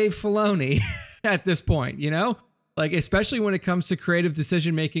be Dave Filoni at this point, Like, especially when it comes to creative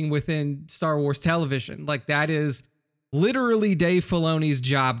decision making within Star Wars television. Like, that is literally Dave Filoni's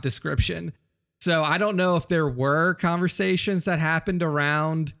job description. So I don't know if there were conversations that happened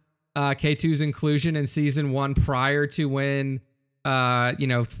around K2's inclusion in season 1 prior to when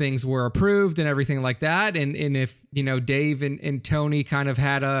things were approved and everything like that, and if Dave and Tony kind of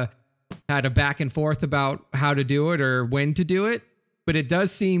had a back and forth about how to do it or when to do it. But it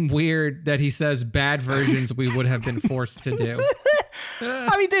does seem weird that he says bad versions we would have been forced to do.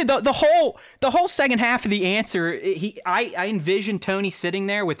 I mean, dude, the whole second half of the answer, I envision Tony sitting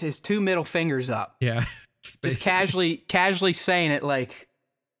there with his 2 middle fingers up. Yeah. Just casually saying it like,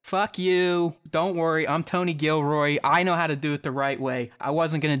 fuck you, don't worry, I'm Tony Gilroy, I know how to do it the right way, I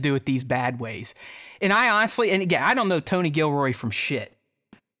wasn't going to do it these bad ways. And I honestly, and again, I don't know Tony Gilroy from shit.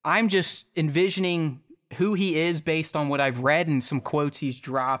 I'm just envisioning who he is based on what I've read and some quotes he's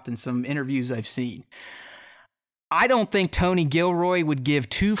dropped and some interviews I've seen. I don't think Tony Gilroy would give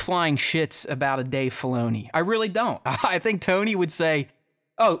 2 flying shits about a Dave Filoni. I really don't. I think Tony would say,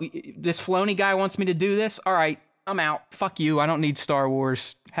 oh, this Filoni guy wants me to do this? All right, I'm out. Fuck you. I don't need Star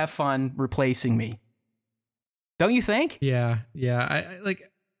Wars. Have fun replacing me. Don't you think? Yeah. I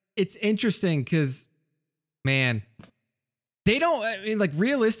like, it's interesting because, man, they don't, I mean, like,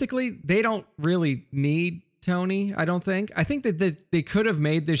 realistically, they don't really need Tony, I don't think. I think that they could have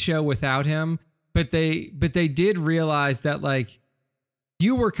made this show without him, but they did realize that, like,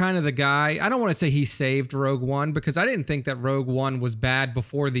 you were kind of the guy. I don't want to say he saved Rogue One, because I didn't think that Rogue One was bad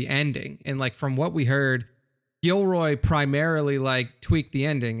before the ending. And, like, from what we heard, Gilroy primarily, like, tweaked the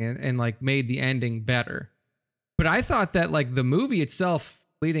ending and like made the ending better. But I thought that, like, the movie itself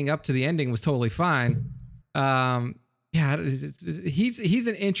leading up to the ending was totally fine. Yeah, he's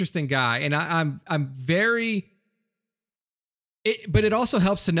an interesting guy, and I'm very. But it also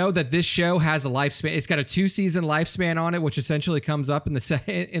helps to know that this show has a lifespan. It's got a 2-season lifespan on it, which essentially comes up in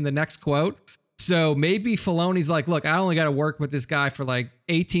the next quote. So maybe Filoni's like, look, I only got to work with this guy for like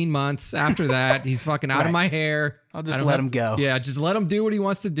 18 months. After that, he's fucking out of my hair. I'll just let him go. Yeah, just let him do what he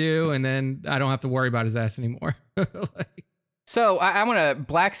wants to do, and then I don't have to worry about his ass anymore. So I want to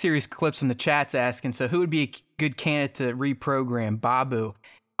Black Series Clips in the chat's asking, so who would be a good candidate to reprogram Babu?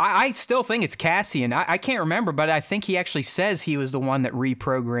 I still think it's Cassian. I can't remember, but I think he actually says he was the one that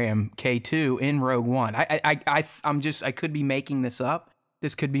reprogrammed K2 in Rogue One. I could be making this up.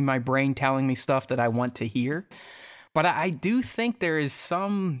 This could be my brain telling me stuff that I want to hear. But I do think there is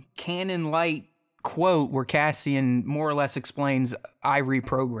some canon light quote where Cassian more or less explains, I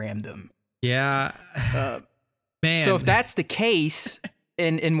reprogrammed him. Yeah. Man. So if that's the case,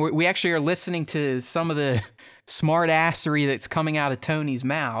 and we actually are listening to some of the smart assery that's coming out of Tony's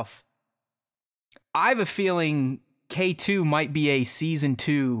mouth, I have a feeling K2 might be a season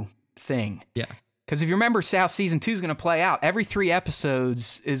 2 thing. Yeah. Because if you remember how season 2 is going to play out, every 3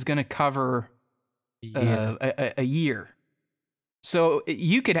 episodes is going to cover a year. So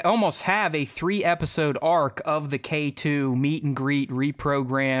you could almost have a 3-episode arc of the K2 meet and greet,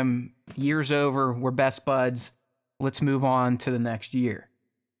 reprogram, year's over, we're best buds, let's move on to the next year.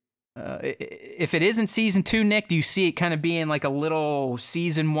 If it isn't season 2, Nick, do you see it kind of being like a little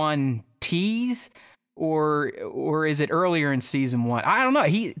season 1 tease, or is it earlier in season 1? I don't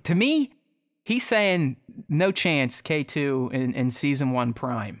know. To me, he's saying no chance K2 in season 1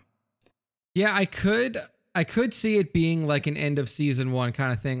 prime. Yeah, I could see it being like an end of season 1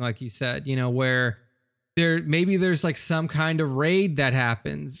 kind of thing, like you said, where there's like some kind of raid that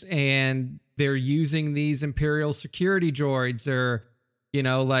happens and they're using these Imperial security droids, or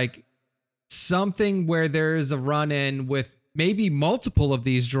like something where there's a run-in with maybe multiple of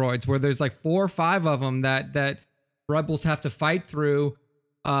these droids, where there's like 4 or 5 of them that rebels have to fight through.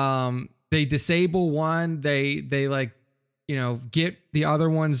 They disable one, they like, get the other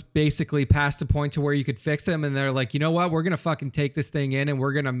ones basically past a point to where you could fix them, and they're like, you know what, we're gonna fucking take this thing in and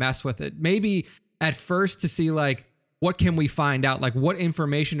we're gonna mess with it. Maybe at first to see like, what can we find out? Like, what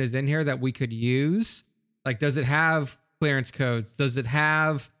information is in here that we could use? Like, does it have clearance codes? Does it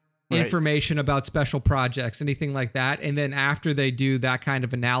have information about special projects? Anything like that? And then after they do that kind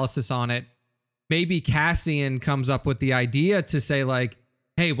of analysis on it, maybe Cassian comes up with the idea to say like,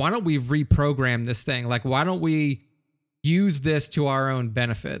 hey, why don't we reprogram this thing? Like, why don't we use this to our own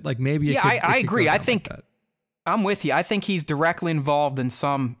benefit? Like, maybe I agree. I think I'm with you. I think he's directly involved in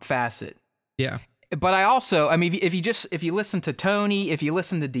some facet. Yeah. But if you listen to Tony, if you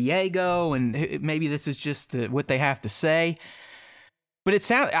listen to Diego, and maybe this is just what they have to say, but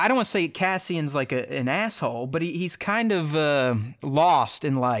I don't want to say Cassian's like an asshole, but he's kind of lost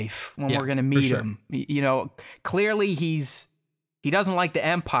in life when we're going to meet him. Clearly he's He doesn't like the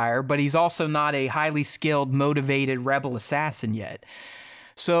Empire, but he's also not a highly skilled, motivated rebel assassin yet.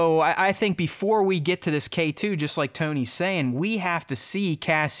 So I think before we get to this K2, just like Tony's saying, we have to see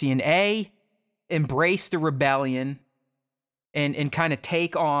Cassian embrace the rebellion and kind of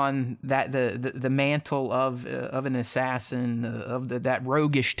take on that the mantle of an assassin, of that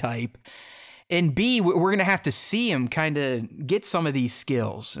roguish type. And B, we're going to have to see him kind of get some of these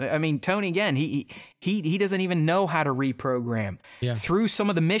skills. I mean, Tony, again, he doesn't even know how to reprogram. Yeah. Through some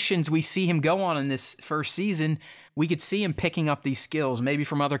of the missions we see him go on in this first season, we could see him picking up these skills, maybe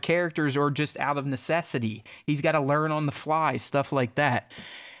from other characters or just out of necessity. He's got to learn on the fly, stuff like that.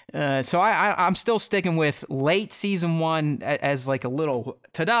 So I'm still sticking with late season 1 as like a little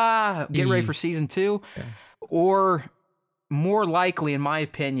ta-da, get ready for season 2. Yeah. Or more likely, in my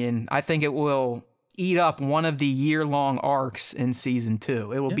opinion, I think it will eat up one of the year-long arcs in season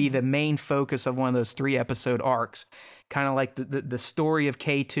 2. It will be the main focus of one of those 3-episode arcs, kind of like the story of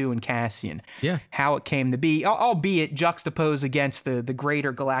K2 and Cassian. Yeah. How it came to be, albeit juxtaposed against the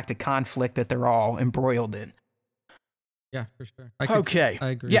greater galactic conflict that they're all embroiled in. Yeah, for sure. I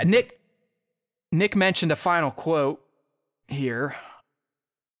agree. Yeah, Nick mentioned a final quote here,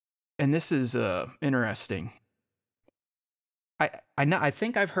 and this is interesting. I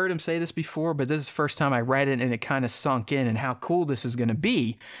think I've heard him say this before, but this is the first time I read it and it kind of sunk in and how cool this is going to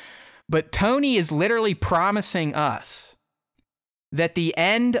be. But Tony is literally promising us that the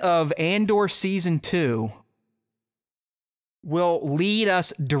end of Andor Season 2 will lead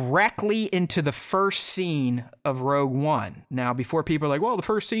us directly into the first scene of Rogue One. Now, before people are like, well, the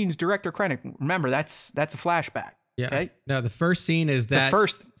first scene's Director Krennic. Remember, that's a flashback. Yeah. Okay? No, the first scene is that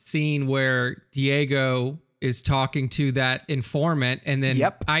first scene where Diego is talking to that informant and then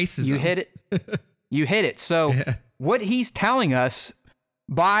ices him. Hit it. You hit it. So what he's telling us,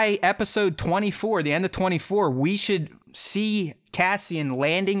 by episode 24, the end of 24, we should see Cassian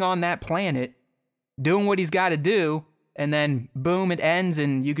landing on that planet, doing what he's got to do, and then boom, it ends,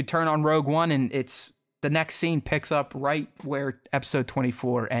 and you could turn on Rogue One, and it's the next scene picks up right where episode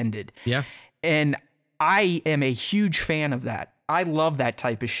 24 ended. Yeah. And I am a huge fan of that. I love that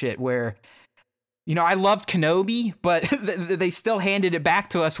type of shit where, you know, I loved Kenobi, but they still handed it back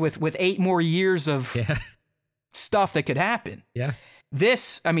to us with 8 more years of stuff that could happen. Yeah.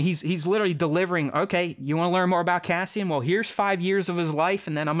 This, I mean, he's literally delivering, okay, you want to learn more about Cassian? Well, here's 5 years of his life,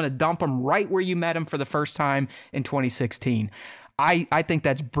 and then I'm going to dump him right where you met him for the first time in 2016. I think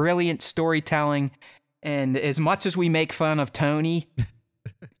that's brilliant storytelling, and as much as we make fun of Tony,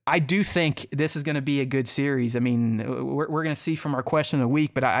 I do think this is going to be a good series. I mean, we're going to see from our question of the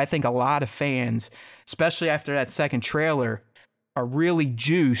week, but I think a lot of fans, especially after that second trailer, are really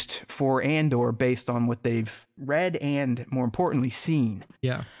juiced for Andor based on what they've read and, more importantly, seen.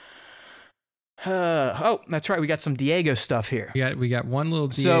 Yeah. Oh, that's right. We got some Diego stuff here. We got one little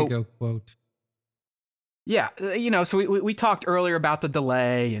Diego quote. Yeah, you know, so we talked earlier about the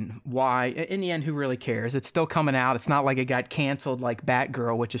delay and why. In the end, who really cares? It's still coming out. It's not like it got canceled like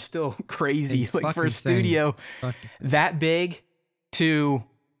Batgirl, which is still crazy. It's like for a studio that big to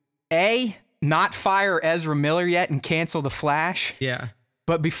not fire Ezra Miller yet and cancel The Flash. Yeah.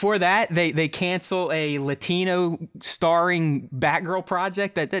 But before that, they cancel a Latino starring Batgirl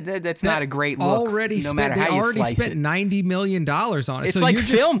project. That's not a great look. They already spent $90 million on it. It's so like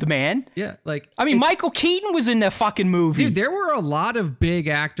filmed, man. Yeah, like I mean, Michael Keaton was in that fucking movie. Dude, there were a lot of big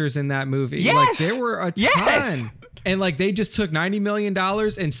acters in that movie. Yes, like there were a ton. Yes. And like they just took $90 million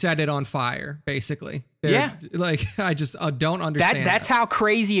and set it on fire, basically. Like I just don't understand. That's how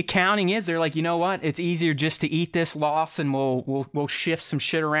crazy accounting is. They're like, you know what? It's easier just to eat this loss, and we'll shift some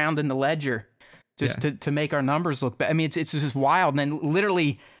shit around in the ledger, just to make our numbers look better. I mean, it's just wild. And then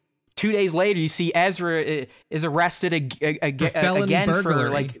literally 2 days later, you see Ezra is arrested again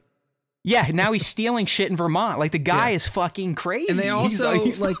for like. Yeah, now he's stealing shit in Vermont. Like the guy is fucking crazy. And they also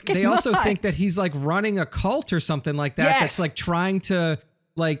also think that he's like running a cult or something like that. That's like trying to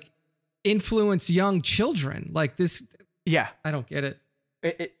like influence young children. Like this. Yeah, I don't get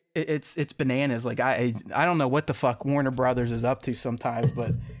it. It's bananas. Like I don't know what the fuck Warner Brothers is up to sometimes,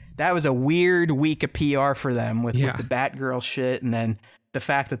 but that was a weird week of PR for them with the Batgirl shit, and then the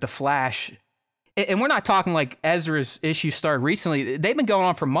fact that the Flash. And we're not talking like Ezra's issue started recently. They've been going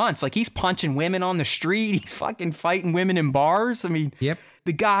on for months. Like he's punching women on the street. He's fucking fighting women in bars. I mean,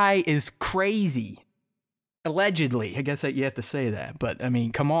 the guy is crazy. Allegedly. I guess that you have to say that. But I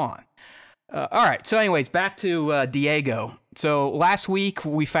mean, come on. All right. So anyways, back to Diego. So last week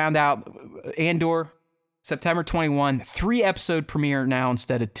we found out Andor, September 21, 3-episode premiere now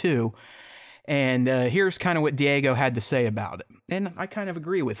instead of 2. And here's kind of what Diego had to say about it. And I kind of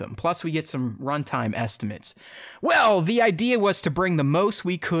agree with him. Plus, we get some runtime estimates. Well, the idea was to bring the most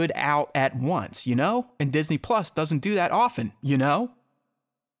we could out at once, you know? And Disney Plus doesn't do that often, you know?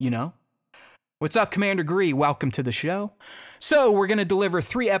 You know? What's up, Commander Gree? Welcome to the show. So we're going to deliver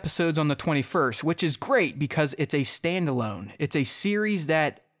 3 episodes on the 21st, which is great because it's a standalone. It's a series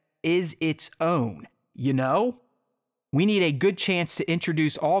that is its own, you know? We need a good chance to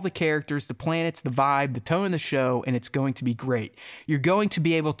introduce all the characters, the planets, the vibe, the tone of the show, and it's going to be great. You're going to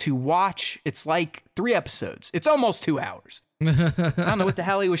be able to watch, it's like 3 episodes. It's almost 2 hours. I don't know what the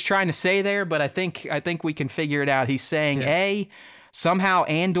hell he was trying to say there, but I think we can figure it out. He's saying, A, somehow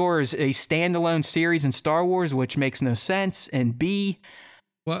Andor is a standalone series in Star Wars, which makes no sense, and B,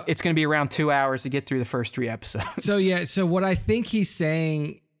 well, it's going to be around 2 hours to get through the first 3 episodes. So what I think he's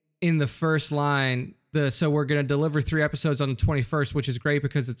saying in the first line, so we're going to deliver 3 episodes on the 21st, which is great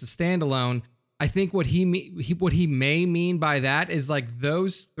because it's a standalone. I think what he may mean by that is like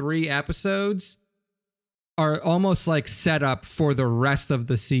those 3 episodes are almost like set up for the rest of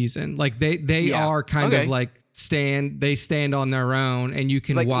the season. Like they are kind of like stand on their own, and you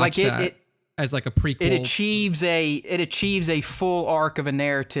can watch that as like a prequel. It achieves a full arc of a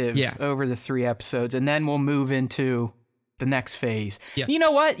narrative over the 3 episodes, and then we'll move into the next phase. Yes. You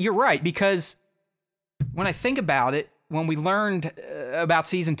know what? You're right, because when I think about it, when we learned about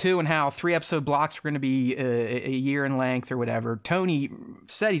season 2 and how 3 episode blocks were going to be a year in length or whatever, Tony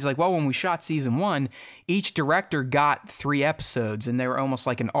said, he's like, well, when we shot season 1, each director got 3 episodes and they were almost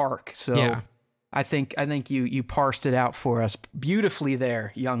like an arc. So I think you parsed it out for us beautifully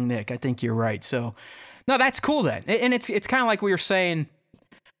there, young Nick. I think you're right. So no, that's cool then. And it's kind of like we were saying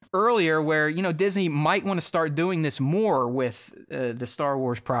earlier, where, you know, Disney might want to start doing this more with the Star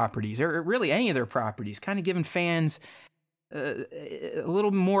Wars properties, or really any of their properties, kind of giving fans a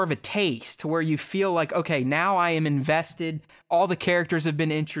little more of a taste to where you feel like, okay, now I am invested. All the characters have been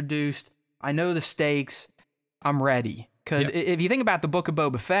introduced. I know the stakes. I'm ready. Because if you think about the Book of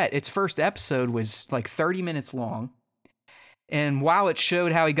Boba Fett, its first episode was like 30 minutes long. And while it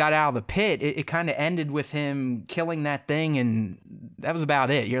showed how he got out of the pit, it kind of ended with him killing that thing, and that was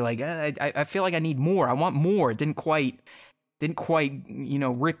about it. You're like, I feel like I need more. I want more. It didn't quite, you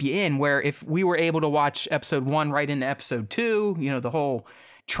know, rip you in. Where if we were able to watch episode 1 right into episode 2, you know, the whole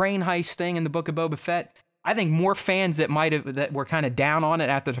train heist thing in the Book of Boba Fett, I think more fans that were kind of down on it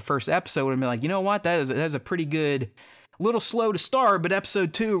after the first episode would have been like, you know what, that is a pretty good. Little slow to start, but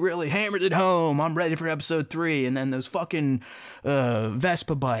episode 2 really hammered it home. I'm ready for episode 3, and then those fucking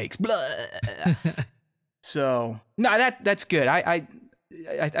Vespa bikes. Blah. So no, that's good. I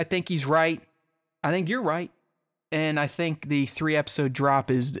think he's right. I think you're right, and I think the 3 episode drop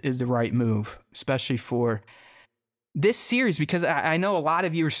is the right move, especially for this series, because I know a lot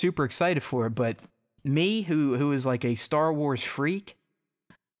of you are super excited for it, but me, who is like a Star Wars freak.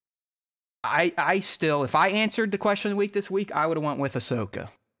 I still, if I answered the question of the week this week, I would have went with Ahsoka.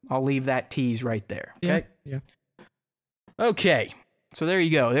 I'll leave that tease right there. Okay. Yeah. Okay. So there you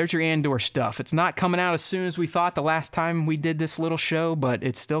go. There's your Andor stuff. It's not coming out as soon as we thought the last time we did this little show, but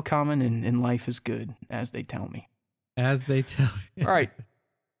it's still coming, and life is good, as they tell me. As they tell you. All right.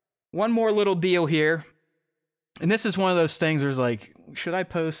 One more little deal here. And this is one of those things where it's like, should I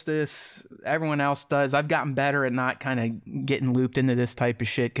post this? Everyone else does. I've gotten better at not kind of getting looped into this type of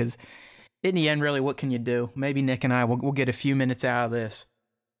shit, because in the end, really, what can you do? Maybe Nick and I will get a few minutes out of this.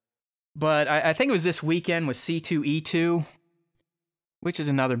 But I think it was this weekend with C2E2, which is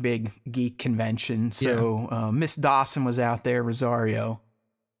another big geek convention. So Miss Dawson was out there, Rosario.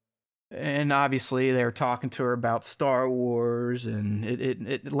 And obviously, they were talking to her about Star Wars, and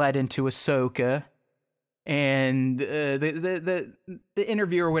it led into Ahsoka. And the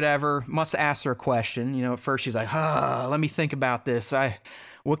interviewer or whatever must ask her a question. You know, at first she's like, let me think about this.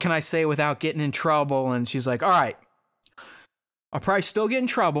 What can I say without getting in trouble? And she's like, all right, I'll probably still get in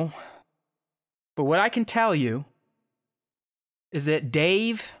trouble. But what I can tell you is that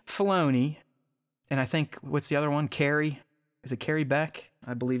Dave Filoni, and I think, what's the other one? Carrie? Is it Carrie Beck?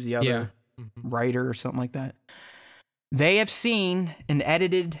 I believe is the other writer or something like that. They have seen an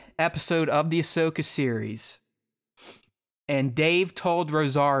edited episode of the Ahsoka series. And Dave told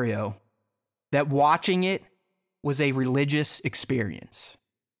Rosario that watching it was a religious experience.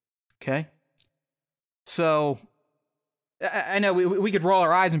 Okay? So, I know we could roll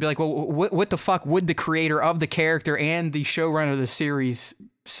our eyes and be like, well, what the fuck would the creator of the character and the showrunner of the series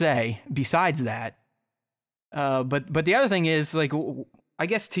say besides that? But the other thing is, like, I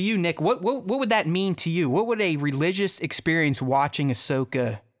guess to you, Nick, what would that mean to you? What would a religious experience watching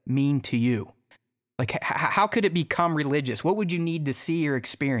Ahsoka mean to you? Like, how could it become religious? What would you need to see or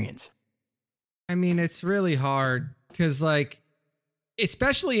experience? I mean, it's really hard because, like,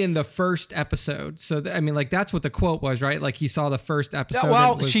 especially in the first episode. So, I mean, like, that's what the quote was, right? Like, he saw the first episode.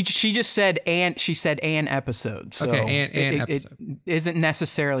 Well, she just said she said an episode. So okay, an episode. It isn't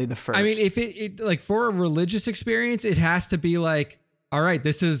necessarily the first. I mean, if it like for a religious experience, it has to be like, all right,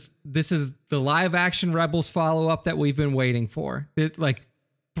 this is the live action Rebels follow up that we've been waiting for. Like,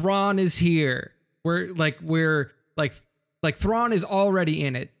 Thrawn is here. We're like Thrawn is already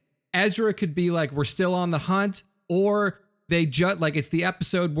in it. Ezra could be like, we're still on the hunt, or they just like it's the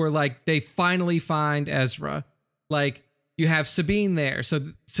episode where like they finally find Ezra. Like, you have Sabine there, so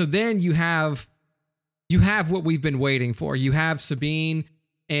then you have what we've been waiting for. You have Sabine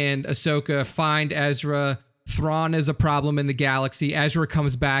and Ahsoka find Ezra. Thrawn is a problem in the galaxy. Ezra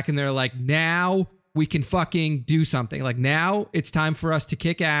comes back, and they're like, now we can fucking do something. Like, now it's time for us to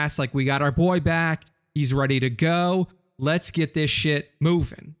kick ass. Like, we got our boy back. He's ready to go. Let's get this shit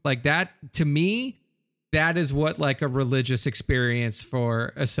moving. Like, that, to me, that is what like a religious experience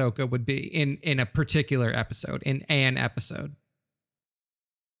for Ahsoka would be in a particular episode, in an episode.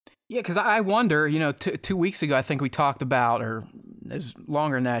 Yeah, because I wonder, 2 weeks ago, I think we talked about, or it's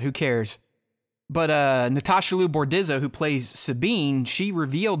longer than that, who cares? But Natasha Liu Bordizzo, who plays Sabine, she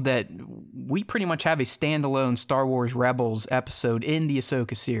revealed that we pretty much have a standalone Star Wars Rebels episode in the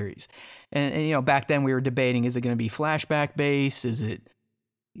Ahsoka series. And back then we were debating, is it going to be flashback based? Is it,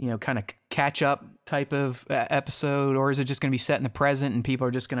 kind of catch up type of episode? Or is it just going to be set in the present and people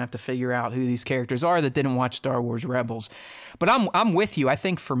are just going to have to figure out who these characters are that didn't watch Star Wars Rebels? But I'm with you. I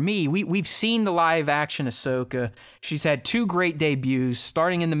think for me, we've seen the live action Ahsoka. She's had 2 great debuts,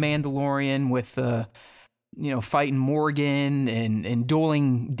 starting in The Mandalorian with, fighting Morgan and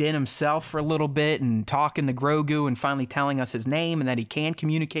dueling Din himself for a little bit and talking to Grogu and finally telling us his name and that he can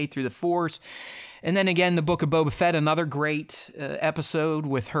communicate through the Force. And then again, the Book of Boba Fett, another great episode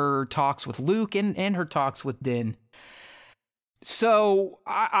with her talks with Luke and her talks with Din. So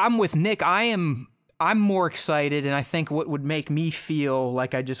I'm with Nick. I'm more excited, and I think what would make me feel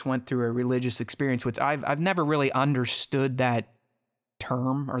like I just went through a religious experience, which I've never really understood that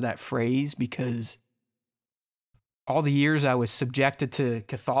term or that phrase, because all the years I was subjected to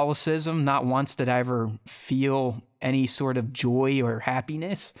Catholicism, not once did I ever feel any sort of joy or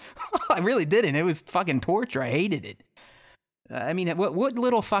happiness. I really didn't. It was fucking torture. I hated it. I mean, what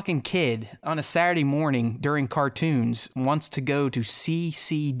little fucking kid on a Saturday morning during cartoons wants to go to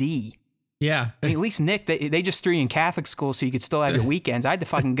CCD? Yeah. I mean, at least Nick, they just threw you in Catholic school so you could still have your weekends. I had to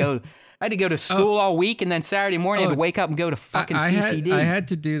fucking go. I had to go to school all week, and then Saturday morning I had to wake up and go to fucking CCD. I had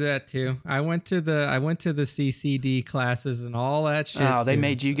to do that too. I went to the CCD classes and all that shit. Oh, they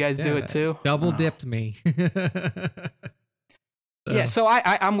made you guys do it too? Double dipped me. Yeah, so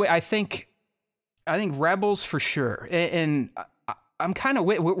I think Rebels for sure, and I'm kind of.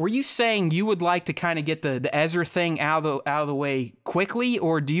 Were you saying you would like to kind of get the Ezra thing out of the way quickly,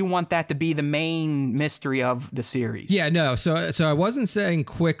 or do you want that to be the main mystery of the series? Yeah, no. So I wasn't saying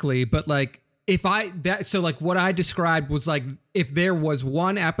quickly, but like what I described was like, if there was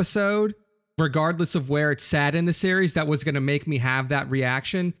one episode, regardless of where it sat in the series, that was going to make me have that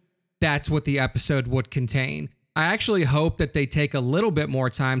reaction, that's what the episode would contain. I actually hope that they take a little bit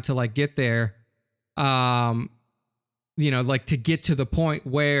more time to like get there. Like to get to the point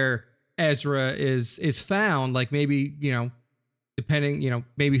where Ezra is found, like maybe, depending,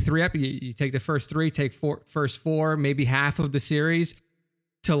 maybe 3 episodes, you take the first 3, first 4, maybe half of the series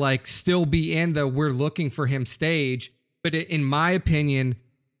to like still be in the we're looking for him stage. But in my opinion,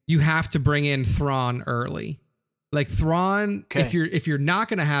 you have to bring in Thrawn early. Like Thrawn, okay. if you're not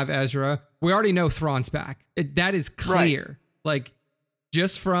going to have Ezra, we already know Thrawn's back. That is clear. Right. Like,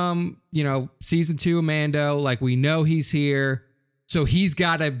 just from, season 2 of Mando, like we know he's here. So he's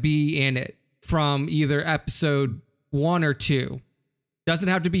got to be in it from either episode 1 or 2. Doesn't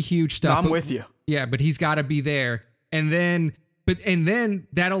have to be huge stuff. No, I'm with you. Yeah, but he's got to be there. And then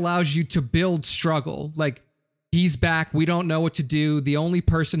that allows you to build struggle. Like, he's back. We don't know what to do. The only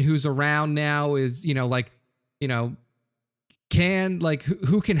person who's around now is, who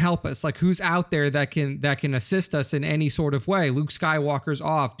can help us? Like, who's out there that can assist us in any sort of way? Luke Skywalker's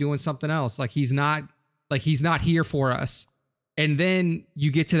off doing something else. Like, he's not here for us. And then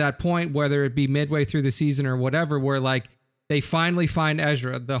you get to that point, whether it be midway through the season or whatever, where like they finally find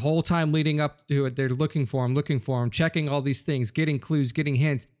Ezra. The whole time leading up to it, they're looking for him, checking all these things, getting clues, getting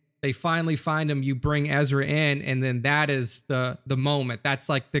hints. They finally find him. You bring Ezra in, and then that is the moment. That's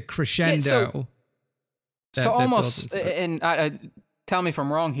like the crescendo. Yeah, so almost, and tell me if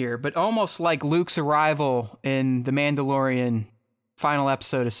I'm wrong here, but almost like Luke's arrival in The Mandalorian final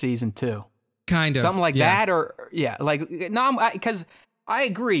episode of season 2. Kind of. Something like that, or, yeah, like, no, because I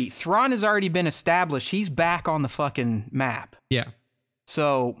agree. Thrawn has already been established. He's back on the fucking map. Yeah.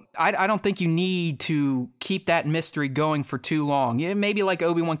 So I don't think you need to keep that mystery going for too long. Yeah, maybe like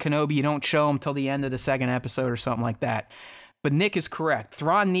Obi-Wan Kenobi, you don't show him till the end of the second episode or something like that. But Nick is correct.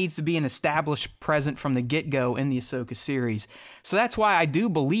 Thrawn needs to be an established presence from the get-go in the Ahsoka series. So that's why I do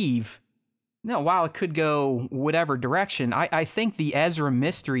believe, while it could go whatever direction, I think the Ezra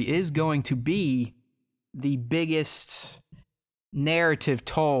mystery is going to be the biggest narrative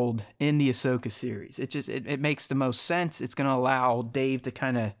told in the Ahsoka series. It makes the most sense. It's going to allow Dave to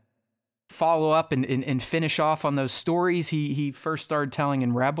kind of follow up and finish off on those stories he first started telling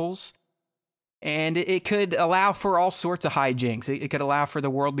in Rebels. And it could allow for all sorts of hijinks. It could allow for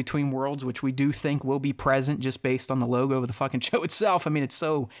the World Between Worlds, which we do think will be present just based on the logo of the fucking show itself. I mean,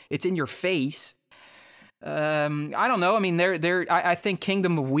 it's in your face. I don't know. I mean, I think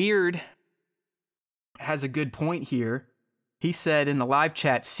Kingdom of Weird has a good point here. He said in the live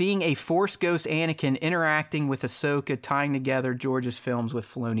chat, seeing a Force Ghost Anakin interacting with Ahsoka, tying together George's films with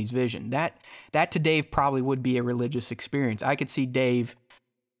Filoni's vision. That to Dave probably would be a religious experience. I could see Dave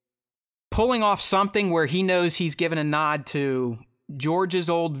pulling off something where he knows he's given a nod to George's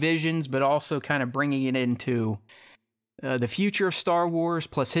old visions, but also kind of bringing it into the future of Star Wars,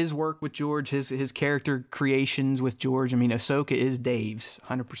 plus his work with George, his character creations with George. I mean, Ahsoka is Dave's,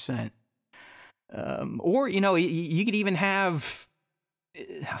 100%. Or, you could even have...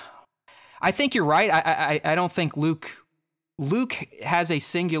 I think you're right. I don't think Luke has a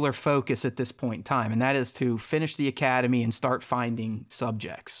singular focus at this point in time, and that is to finish the academy and start finding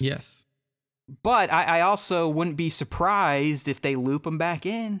subjects. Yes. But I also wouldn't be surprised if they loop him back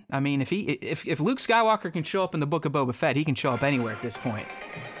in. I mean, if Luke Skywalker can show up in the Book of Boba Fett, he can show up anywhere at this point.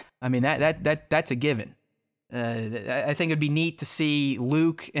 I mean, that's a given. I think it'd be neat to see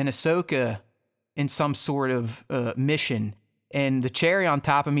Luke and Ahsoka in some sort of mission. And the cherry on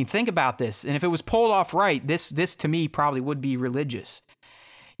top, I mean, think about this. And if it was pulled off right, this to me probably would be religious.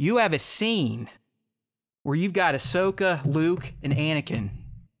 You have a scene where you've got Ahsoka, Luke, and Anakin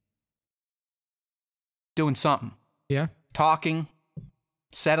doing something. Yeah. Talking,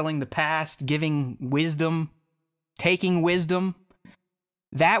 settling the past, giving wisdom, taking wisdom.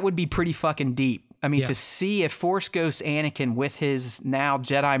 That would be pretty fucking deep. I mean, to see a Force Ghost Anakin with his now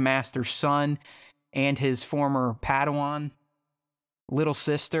Jedi Master son and his former Padawan little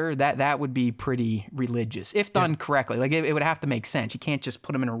sister, that would be pretty religious if done correctly. Like it would have to make sense. You can't just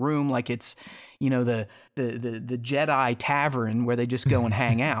put them in a room like it's, the Jedi tavern where they just go and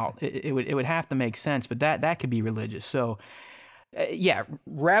hang out. It would have to make sense, but that could be religious. So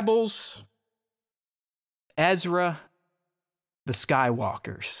Rebels, Ezra, the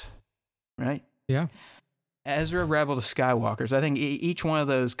Skywalkers, right? Yeah. Ezra, Rebel, the Skywalkers. I think each one of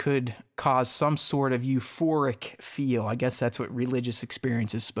those could cause some sort of euphoric feel. I guess that's what religious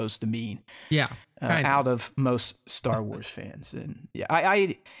experience is supposed to mean. Yeah. Out of most Star Wars fans. And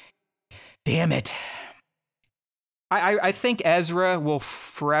I damn it. I think Ezra will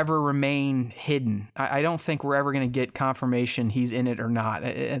forever remain hidden. I don't think we're ever going to get confirmation he's in it or not.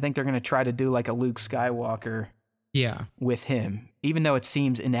 I think they're going to try to do like a Luke Skywalker with him, even though it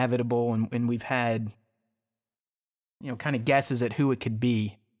seems inevitable and we've had kind of guesses at who it could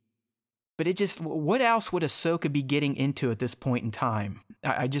be. But what else would Ahsoka be getting into at this point in time?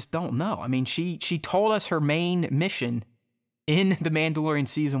 I just don't know. I mean, she told us her main mission in The Mandalorian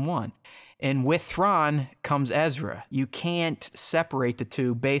Season 1. And with Thrawn comes Ezra. You can't separate the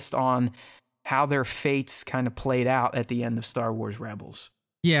two based on how their fates kind of played out at the end of Star Wars Rebels.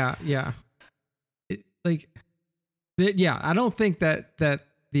 Yeah. I don't think that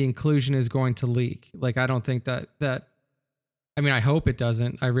the inclusion is going to leak. Like, I don't think that I mean, I hope it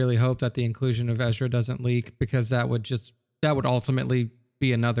doesn't. I really hope that the inclusion of Ezra doesn't leak, because that would ultimately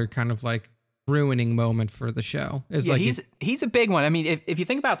be another kind of like ruining moment for the show. He's a big one. I mean, if you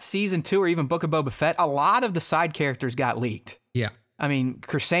think about Season 2 or even Book of Boba Fett, a lot of the side characters got leaked. Yeah. I mean,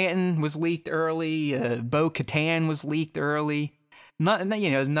 Chrysanthemum was leaked early. Bo-Katan was leaked early. No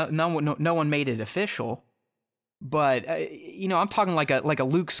one made it official. But I'm talking like a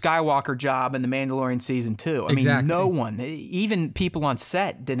Luke Skywalker job in The Mandalorian Season 2. I mean, no one, even people on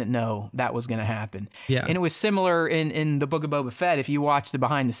set, didn't know that was going to happen. Yeah. And it was similar in the Book of Boba Fett. If you watch the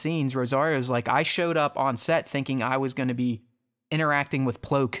behind the scenes, Rosario's like, I showed up on set thinking I was going to be interacting with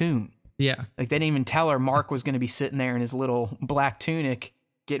Plo Koon. Yeah. Like, they didn't even tell her Mark was going to be sitting there in his little black tunic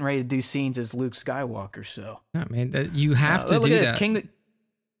getting ready to do scenes as Luke Skywalker. So, I mean, you have to look do at this. that.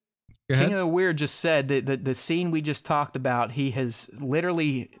 King of the Weird just said that the scene we just talked about, he has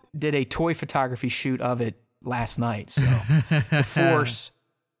literally did a toy photography shoot of it last night. So the Force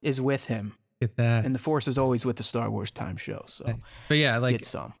is with him. Get that. And the Force is always with the Star Wars Time Show. So, but yeah, like get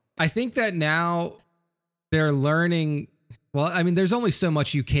some. I think that now they're learning. Well, I mean, there's only so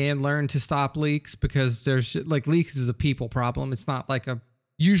much you can learn to stop leaks because there's like leaks is a people problem. It's not like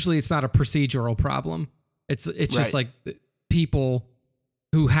usually it's not a procedural problem. It's just like people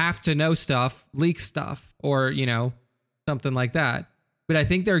who have to know stuff, leak stuff, or, you know, something like that. But I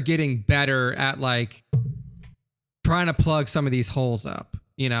think they're getting better at like trying to plug some of these holes up,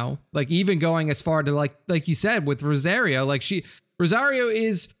 you know, like even going as far to like you said with Rosario, like Rosario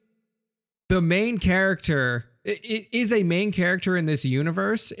is the main character. It is a main character in this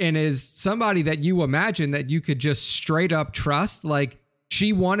universe and is somebody that you imagine that you could just straight up trust. Like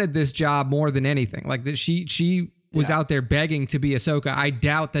she wanted this job more than anything. Like that she was out there begging to be Ahsoka. I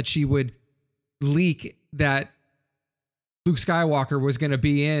doubt that she would leak that Luke Skywalker was going to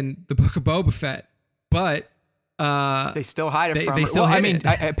be in the Book of Boba Fett, but they still hide it from her. They still hide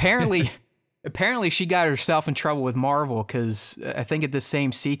it. Apparently she got herself in trouble with Marvel because I think at the same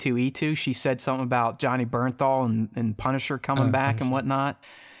C2E2 she said something about Johnny Bernthal and Punisher coming back Punisher. And whatnot.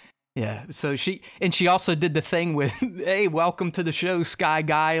 Yeah, so she also did the thing with, hey, welcome to the show, Sky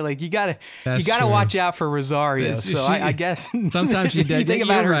Guy. Like you gotta watch out for Rosario. So I guess sometimes she did.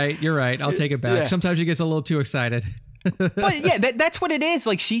 You're right. I'll take it back. Yeah. Sometimes she gets a little too excited. But yeah, that's what it is.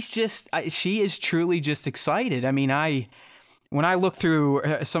 Like she is truly just excited. I mean, when I look through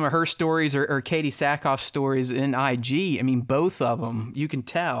some of her stories or Katie Sackhoff's stories in IG, I mean, both of them, you can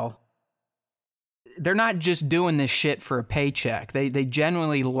tell they're not just doing this shit for a paycheck. They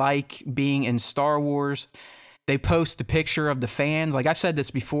genuinely like being in Star Wars. They post a picture of the fans. Like I've said this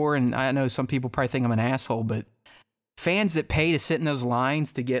before, and I know some people probably think I'm an asshole, but fans that pay to sit in those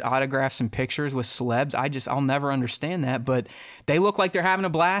lines to get autographs and pictures with celebs, I'll never understand that, but they look like they're having a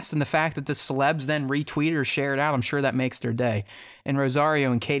blast, and the fact that the celebs then retweet or share it out, I'm sure that makes their day. And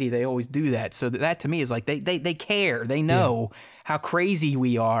Rosario and Katie, they always do that. So that to me is like they care. They know how crazy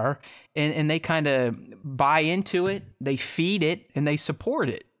we are, and they kind of buy into it, they feed it, and they support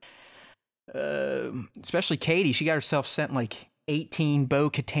it. Especially Katie, she got herself sent like 18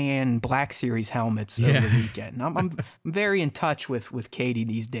 Bo-Katan Black Series helmets over the weekend. I'm very in touch with Katie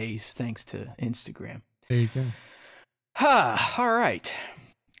these days, thanks to Instagram. There you go. All right.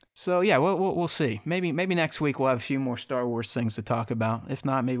 So yeah, we'll see. Maybe next week we'll have a few more Star Wars things to talk about. If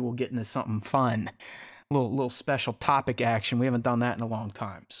not, maybe we'll get into something fun, little special topic action. We haven't done that in a long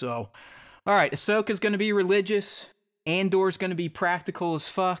time. So, all right, Ahsoka's going to be religious. Andor's going to be practical as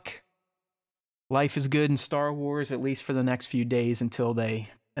fuck. Life is good in Star Wars, at least for the next few days until they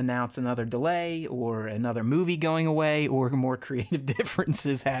announce another delay or another movie going away or more creative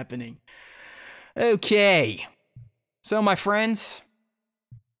differences happening. Okay. So, my friends,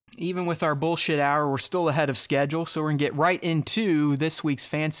 even with our bullshit hour, we're still ahead of schedule, so we're going to get right into this week's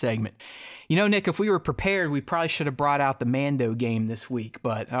fan segment. You know, Nick, if we were prepared, we probably should have brought out the Mando game this week,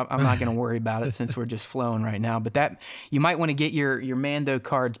 but I'm not going to worry about it since we're just flowing right now. But that you might want to get your Mando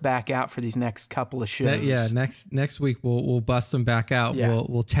cards back out for these next couple of shows. Next week we'll bust them back out. Yeah.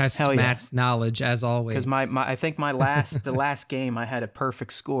 We'll test Matt's knowledge as always. Because I think the last game I had a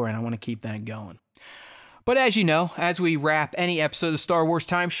perfect score, and I want to keep that going. But as you know, as we wrap any episode of the Star Wars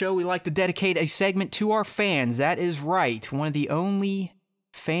Time Show, we like to dedicate a segment to our fans. That is right. One of the only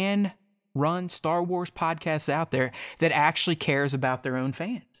fan-run Star Wars podcasts out there that actually cares about their own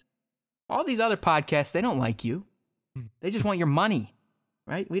fans. All these other podcasts, they don't like you. They just want your money,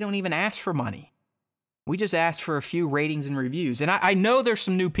 right? We don't even ask for money. We just ask for a few ratings and reviews. And I know there's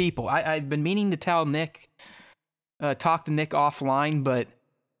some new people. I've been meaning to tell Nick, talk to Nick offline, but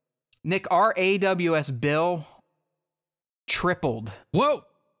Nick, our AWS bill tripled. Whoa!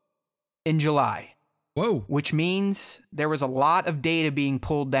 In July. Whoa. Which means there was a lot of data being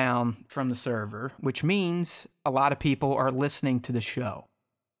pulled down from the server, which means a lot of people are listening to the show.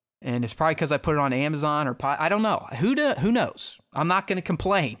 And it's probably because I put it on Amazon or I don't know. Who knows? I'm not going to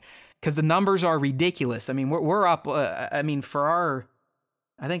complain because the numbers are ridiculous. I mean, we're up. For our,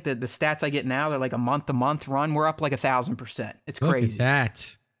 I think the stats I get now, they're like a month-to-month run. We're up like 1,000%. It's crazy. Look at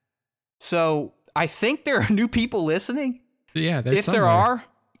that. So I think there are new people listening. Yeah, there's if there are,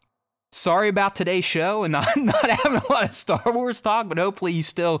 sorry about today's show and not having a lot of Star Wars talk, but hopefully you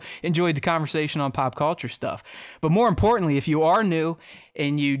still enjoyed the conversation on pop culture stuff. But more importantly, if you are new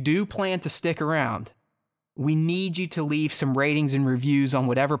and you do plan to stick around, we need you to leave some ratings and reviews on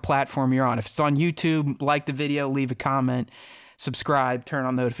whatever platform you're on. If it's on YouTube, like the video, leave a comment. Subscribe, turn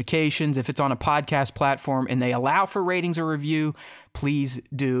on notifications. If it's on a podcast platform and they allow for ratings or review, please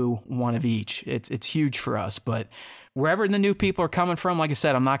do one of each. It's huge for us, but wherever the new people are coming from, like I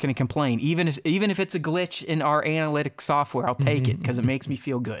said, I'm not going to complain. Even if it's a glitch in our analytic software, I'll take it because it makes me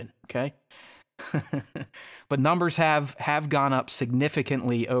feel good. Okay. But numbers have gone up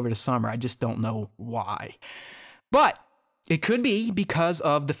significantly over the summer. I just don't know why. But it could be because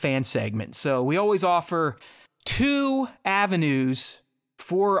of the fan segment. So we always offer 2 avenues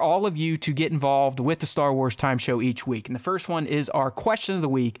for all of you to get involved with the Star Wars Time Show each week. And the first one is our question of the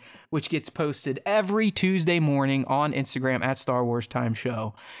week, which gets posted every Tuesday morning on Instagram at Star Wars Time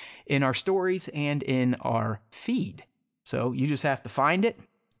Show in our stories and in our feed. So you just have to find it,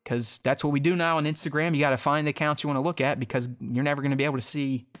 because that's what we do now on Instagram. You got to find the accounts you want to look at, because you're never going to be able to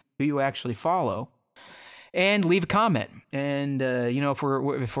see who you actually follow. And leave a comment. And, if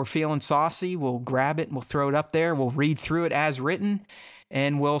we're feeling saucy, we'll grab it and we'll throw it up there. We'll read through it as written,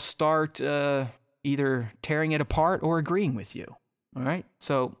 and we'll start either tearing it apart or agreeing with you. All right?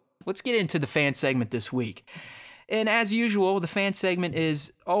 So let's get into the fan segment this week. And as usual, the fan segment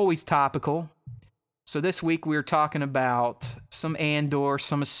is always topical. So this week we're talking about some Andor,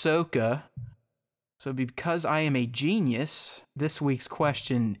 some Ahsoka. So because I am a genius, this week's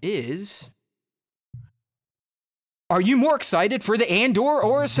question is, are you more excited for the Andor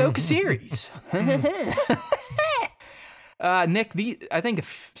or Ahsoka series? Nick, I think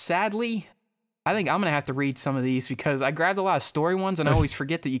I'm going to have to read some of these because I grabbed a lot of story ones and I always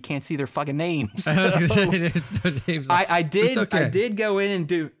forget that you can't see their fucking names. I was going to say, it's no names. I did go in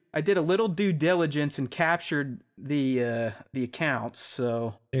and I did a little due diligence and captured the accounts.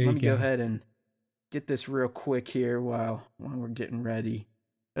 So let me go ahead and get this real quick here while we're getting ready.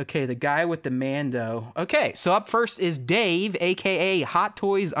 Okay, the guy with the Mando. Okay, so up first is Dave, a.k.a. Hot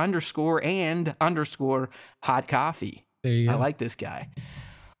Toys _ Hot Coffee. There you go. I like this guy.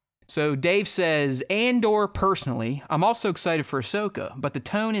 So Dave says, Andor personally, I'm also excited for Ahsoka, but the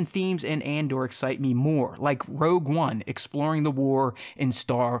tone and themes in Andor excite me more, like Rogue One, exploring the war in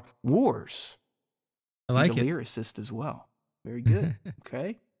Star Wars. I like it. He's a lyricist as well. Very good.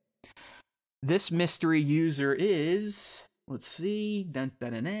 Okay. This mystery user is... Let's see. Dun,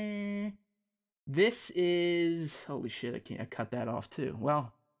 dun, dun, dun. This is... Holy shit, I cut that off too.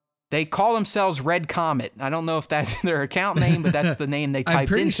 Well, they call themselves Red Comet. I don't know if that's their account name, but that's the name they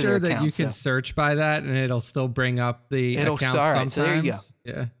typed into their account. I'm pretty sure that you can search by that and it'll still bring up the account sometimes. Right, so there you go.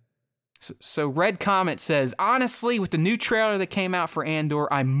 Yeah. So Red Comet says, honestly, with the new trailer that came out for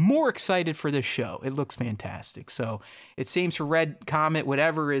Andor, I'm more excited for this show. It looks fantastic. So it seems for Red Comet,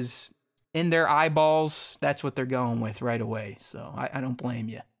 whatever is in their eyeballs, that's what they're going with right away. So I don't blame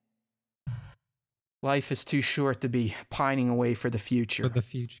you. Life is too short to be pining away for the future.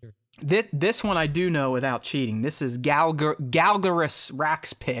 This one I do know without cheating. This is Galgarus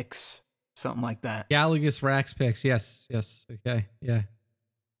Rax Picks, something like that. Galgarus Rax Picks, yes. Okay, yeah.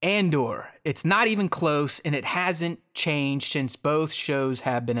 Andor, it's not even close, and it hasn't changed since both shows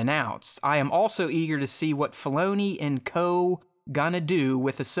have been announced. I am also eager to see what Filoni and co. gonna do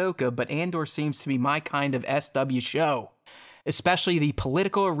with Ahsoka, but Andor seems to be my kind of SW show, especially the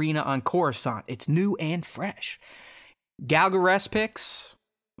political arena on Coruscant. It's new and fresh. Galgarus Picks,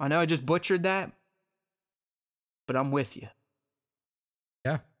 I know I just butchered that, but I'm with you.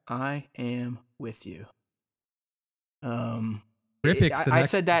 Yeah. I am with you. I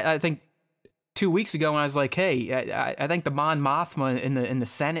said that, I think, 2 weeks ago when I was like, hey, I think the Mon Mothma in the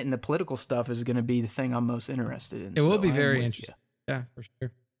Senate and the political stuff is going to be the thing I'm most interested in. It will be very interesting. Yeah, for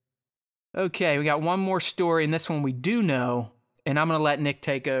sure. Okay, we got one more story, and this one we do know, and I'm going to let Nick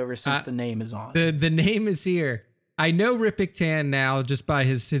take over since the name is on. The name is here. I know Rip Tan now just by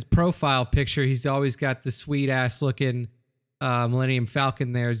his profile picture. He's always got the sweet-ass looking Millennium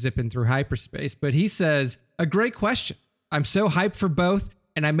Falcon there zipping through hyperspace. But he says, a great question. I'm so hyped for both,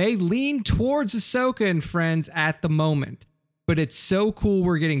 and I may lean towards Ahsoka and Friends at the moment. But it's so cool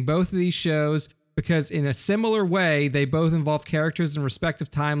we're getting both of these shows because in a similar way, they both involve characters in respective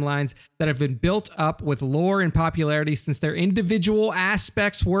timelines that have been built up with lore and popularity since their individual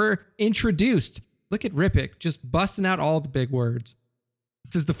aspects were introduced. Look at Rippick just busting out all the big words.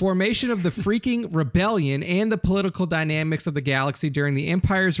 It says the formation of the freaking rebellion and the political dynamics of the galaxy during the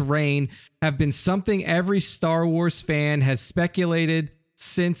Empire's reign have been something every Star Wars fan has speculated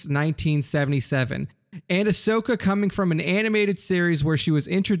since 1977. And Ahsoka coming from an animated series where she was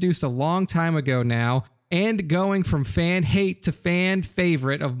introduced a long time ago now, and going from fan hate to fan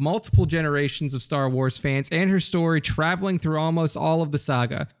favorite of multiple generations of Star Wars fans, and her story traveling through almost all of the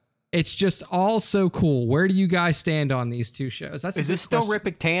saga. It's just all so cool. Where do you guys stand on these two shows? Is this still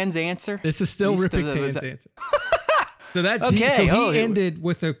Rippick Tan's answer? This is still Rippick Tan's answer. So that's okay. He ended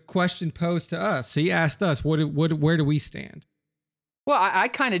with a question posed to us. He asked us, where do we stand? Well, I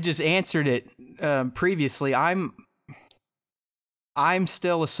kind of just answered it previously. I'm I'm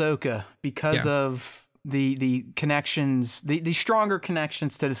still Ahsoka because of the connections, the stronger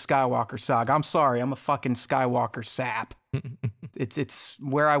connections to the Skywalker saga. I'm sorry, I'm a fucking Skywalker sap. It's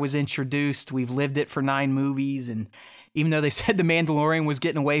where I was introduced. We've lived it for 9 movies, and even though they said the Mandalorian was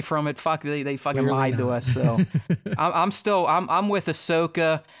getting away from it, they fucking lied to us. So I'm with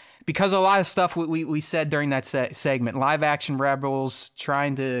Ahsoka because a lot of stuff we said during that segment, live action Rebels,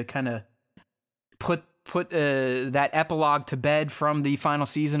 trying to kind of put that epilogue to bed from the final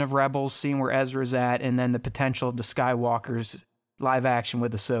season of Rebels, seeing where Ezra's at, and then the potential of the Skywalkers live action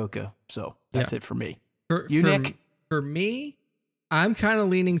with Ahsoka. So that's it for me. Nick? For me, I'm kind of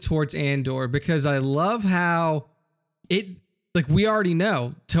leaning towards Andor because I love how we already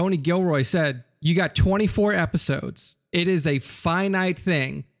know, Tony Gilroy said, you got 24 episodes. It is a finite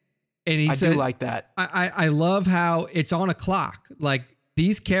thing. And he said, I do like that. I love how it's on a clock. Like,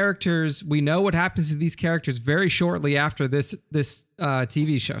 these characters, we know what happens to these characters very shortly after this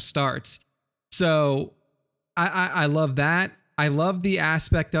TV show starts. So I love that. I love the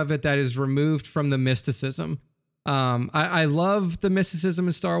aspect of it that is removed from the mysticism. I love the mysticism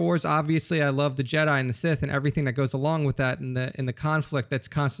in Star Wars. Obviously, I love the Jedi and the Sith and everything that goes along with that, and the conflict that's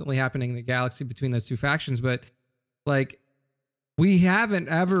constantly happening in the galaxy between those two factions. But like, we haven't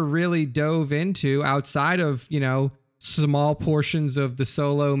ever really dove into, outside of, small portions of the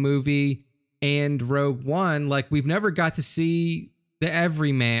Solo movie and Rogue One, like, we've never got to see the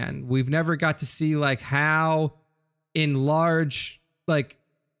everyman. We've never got to see like how in long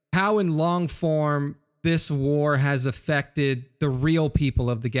form this war has affected the real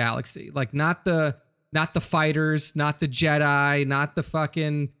people of the galaxy. Like, not the fighters, not the Jedi, not the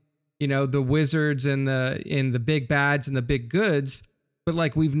fucking, the wizards and the big bads and the big goods. But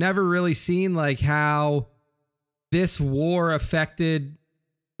like, we've never really seen like how this war affected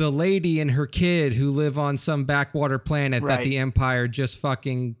the lady and her kid who live on some backwater planet that the Empire just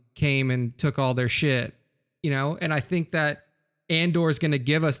fucking came and took all their shit, And I think that Andor is going to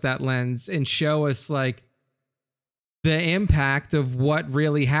give us that lens and show us like the impact of what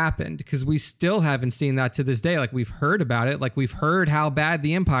really happened, because we still haven't seen that to this day. Like, we've heard about it. Like, we've heard how bad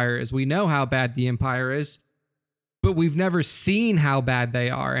the Empire is. We know how bad the Empire is, but we've never seen how bad they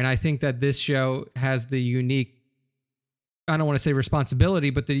are. And I think that this show has the unique, I don't want to say responsibility,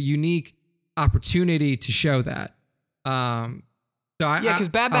 but the unique opportunity to show that. Because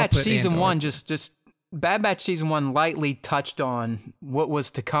Bad Batch season one Bad Batch season 1 lightly touched on what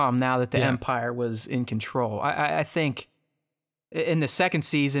was to come now that the Empire was in control. I think in the second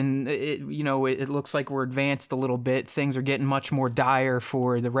season, it looks like we're advanced a little bit. Things are getting much more dire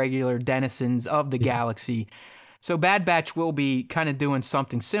for the regular denizens of the galaxy. So Bad Batch will be kind of doing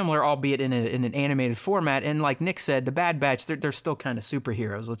something similar, albeit in an animated format. And like Nick said, the Bad Batch, they're still kind of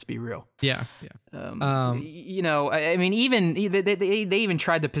superheroes. Let's be real. Yeah. I mean, even they even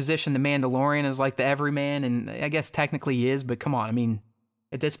tried to position the Mandalorian as like the everyman, and I guess technically he is. But come on, I mean,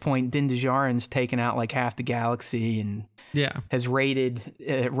 at this point, Din Djarin's taken out like half the galaxy and has raided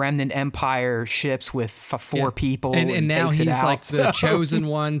remnant Empire ships with 4 people. And now he's like the chosen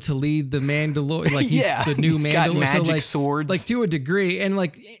one to lead the Mandalorian. Like, he's the new Mandalorian. Got magic so like, swords. Like, to a degree. And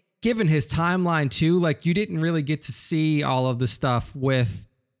like, given his timeline too, like, you didn't really get to see all of the stuff with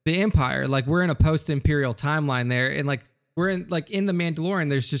the Empire. Like, we're in a post-Imperial timeline there. And like, we're in the Mandalorian,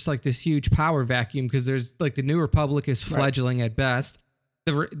 there's just like this huge power vacuum because there's like the New Republic is fledgling at best.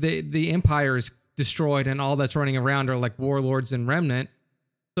 The Empire is destroyed, and all that's running around are like warlords and remnant.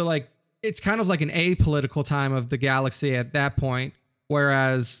 So like, it's kind of like an apolitical time of the galaxy at that point.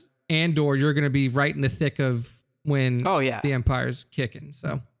 Whereas Andor, you're going to be right in the thick of when the Empire's kicking.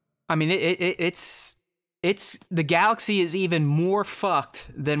 So, I mean, it's the galaxy is even more fucked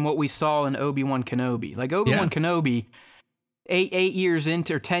than what we saw in Obi-Wan Kenobi. Like, Obi-Wan Kenobi, 8 years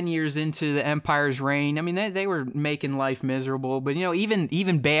into or 10 years into the Empire's reign, I mean, they were making life miserable. But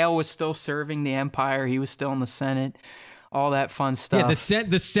even Bail was still serving the Empire. He was still in the Senate. All that fun stuff. Yeah,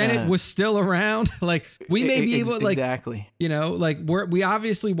 the Senate was still around. Like, we may be able, like, exactly. Like, we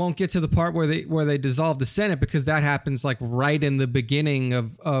obviously won't get to the part where they dissolve the Senate, because that happens like right in the beginning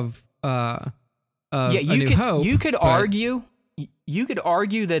of New Hope. You could argue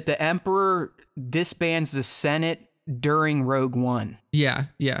that the Emperor disbands the Senate during Rogue One. Yeah.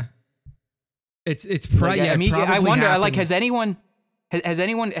 It's probably. I mean, I wonder. Happens.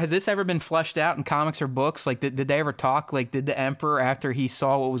 Has this ever been fleshed out in comics or books? Like, did they ever talk? Like, did the Emperor, after he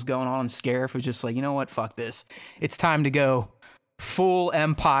saw what was going on in Scarif, was just like, you know what, fuck this, it's time to go full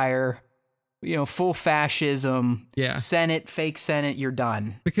Empire, full fascism, Senate, fake Senate, you're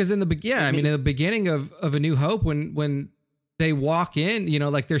done. Because in the beginning of A New Hope, when they walk in,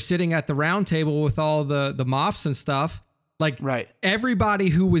 like, they're sitting at the round table with all the Moffs and stuff. Like right. everybody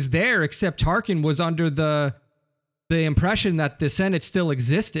who was there except Tarkin was under the impression that the Senate still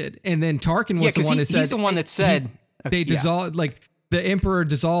existed. And then Tarkin was the one that said, he's the one that said they dissolved, like the Emperor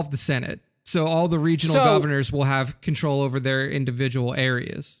dissolved the Senate. So all the regional governors will have control over their individual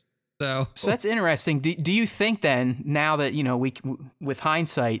areas. So that's interesting. Do you think then, now that, you know, we with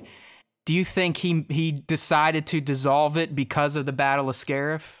hindsight, do you think he decided to dissolve it because of the Battle of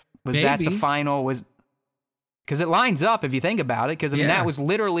Scarif? Was Maybe. that the final? Because it lines up if you think about it. Because I mean, that was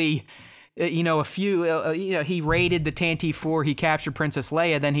literally, you know, he raided the Tantive 4, he captured Princess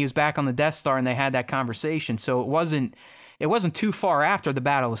Leia, then he was back on the Death Star, and they had that conversation. So it wasn't too far after the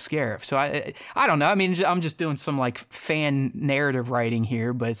Battle of Scarif. So I don't know. I mean, I'm just doing some like fan narrative writing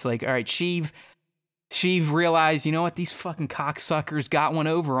here, but it's like, all right, Sheev realized, you know what, these fucking cocksuckers got one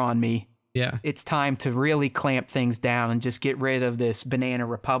over on me. Yeah. It's time to really clamp things down and just get rid of this Banana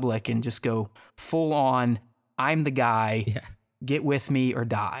Republic and just go full on, I'm the guy. Yeah. Get with me or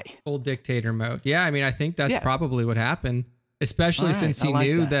die. Full dictator mode. Yeah, I mean, I think that's probably what happened, especially since he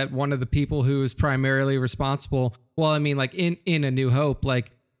knew that one of the people who was primarily responsible, well, I mean, like in A New Hope,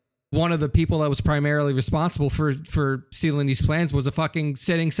 like one of the people that was primarily responsible for stealing these plans was a fucking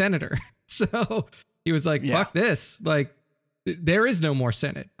sitting senator. So he was like, fuck this. Like, there is no more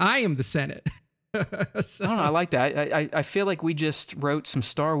Senate. I am the Senate. So, I don't know. I like that. I feel like we just wrote some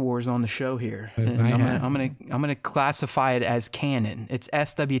Star Wars on the show here. I'm gonna classify it as canon. It's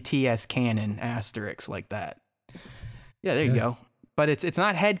SWTS canon * like that. Yeah, there you go. But it's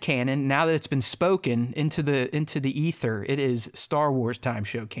not head canon. Now that it's been spoken into the ether, it is Star Wars Time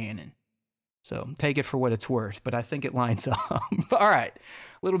Show canon. So take it for what it's worth. But I think it lines up. All right.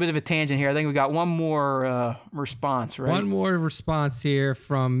 A little bit of a tangent here. I think we got one more response, right? One more response here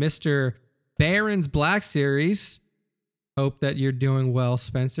from Mr. Baron's Black Series. Hope that you're doing well,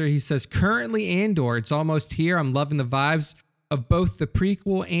 Spencer. He says, currently Andor. It's almost here. I'm loving the vibes of both the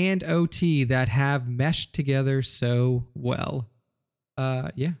prequel and OT that have meshed together so well.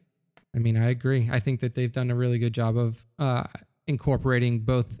 Yeah. I mean, I agree. I think that they've done a really good job of incorporating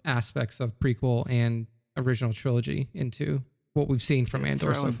both aspects of prequel and original trilogy into what we've seen from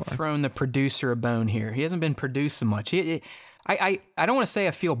Andor so far. Throwing the producer a bone here. He hasn't been producing much. I don't want to say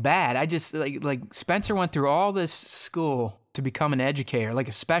I feel bad. I just like Spencer went through all this school to become an educator, like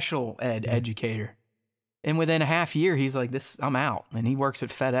a special ed educator. And within a half year, he's like, I'm out. And he works at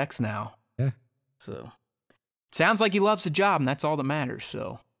FedEx now. Yeah. So sounds like he loves the job, and that's all that matters.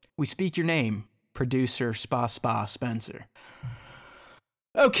 So we speak your name, producer Spa Spencer.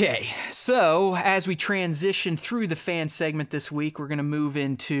 Okay, so as we transition through the fan segment this week, we're going to move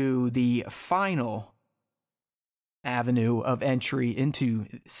into the final avenue of entry into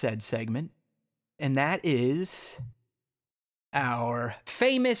said segment, and that is our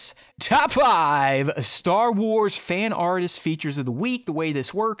famous top 5 Star Wars fan artist features of the week. The way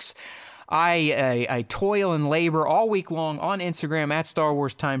this works, I toil and labor all week long on Instagram at Star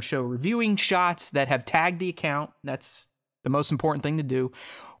Wars Time Show, reviewing shots that have tagged the account. That's the most important thing to do,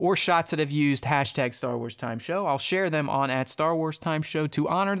 or shots that have used hashtag Star Wars Time Show. I'll share them on at Star Wars Time Show to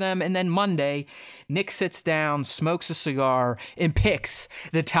honor them. And then Monday, Nick sits down, smokes a cigar, and picks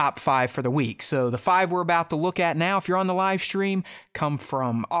the top 5 for the week. So the 5 we're about to look at now, if you're on the live stream, come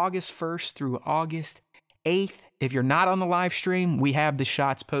from August 1st through August 8th. If you're not on the live stream, we have the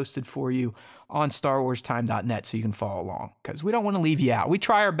shots posted for you on StarWarsTime.net so you can follow along, because we don't want to leave you out. We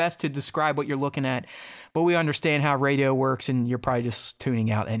try our best to describe what you're looking at, but we understand how radio works, and you're probably just tuning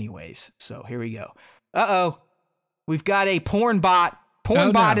out anyways. So here we go. Uh-oh. We've got a porn bot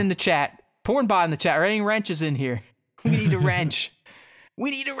in the chat. Porn bot in the chat. Running wrenches in here. We need a wrench.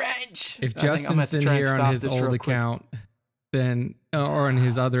 If Justin's in here on his old account, then, or on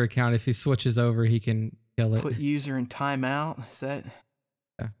his other account, if he switches over, he can kill it. Put user in timeout. Is that?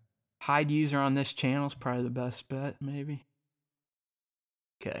 Yeah. Hide user on this channel is probably the best bet, maybe.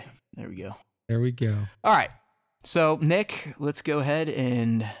 Okay, there we go. All right. So, Nick, let's go ahead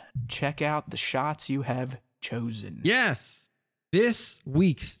and check out the shots you have chosen. Yes. This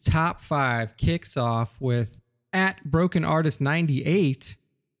week's top 5 kicks off with at Broken Artist 98.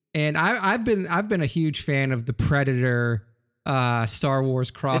 And I've been a huge fan of the Predator Star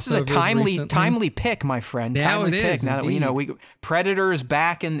Wars crossovers. This is a timely pick, my friend. Timely pick. Now that Predator is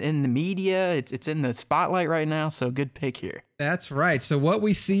back in the media. It's in the spotlight right now, so good pick here. That's right. So what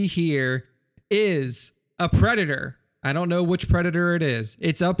we see here is a Predator. I don't know which Predator it is.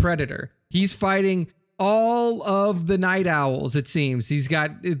 It's a Predator. He's fighting all of the Night Owls, it seems.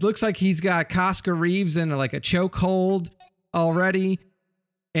 It looks like he's got Casca Reeves in like a chokehold already.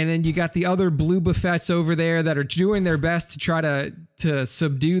 And then you got the other blue buffets over there that are doing their best to try to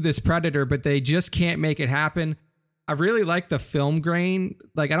subdue this Predator, but they just can't make it happen. I really like the film grain.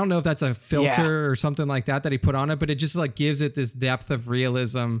 Like, I don't know if that's a filter or something like that he put on it, but it just like gives it this depth of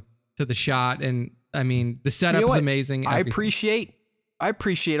realism to the shot. And I mean, the setup is amazing. I appreciate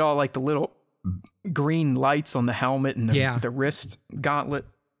all like the little green lights on the helmet and the wrist gauntlet.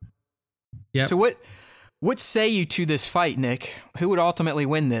 Yeah. So what say you to this fight, Nick? Who would ultimately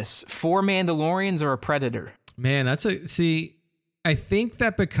win this? 4 Mandalorians or a Predator? Man, I think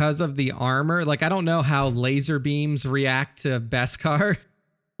that because of the armor, like I don't know how laser beams react to Beskar,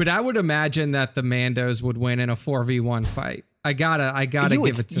 but I would imagine that the Mandos would win in a 4v1 fight. I gotta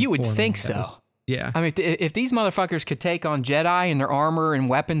give it to you. Would think Mandos. so. Yeah. I mean, if these motherfuckers could take on Jedi and their armor and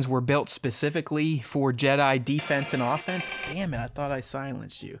weapons were built specifically for Jedi defense and offense, damn it, I thought I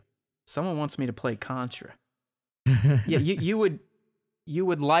silenced you. Someone wants me to play Contra. Yeah, you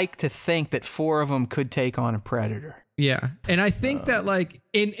would like to think that 4 of them could take on a Predator. Yeah. And I think that like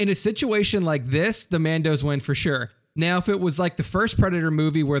in a situation like this, the Mandos win for sure. Now, if it was like the first Predator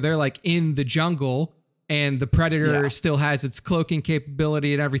movie where they're like in the jungle and the Predator still has its cloaking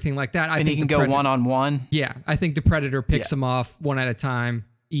capability and everything like that, I think he can go one-on-one. Yeah. I think the Predator picks them off one at a time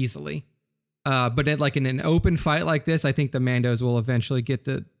easily. But in an open fight like this, I think the Mandos will eventually get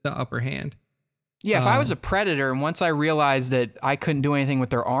the upper hand. Yeah, if I was a Predator and once I realized that I couldn't do anything with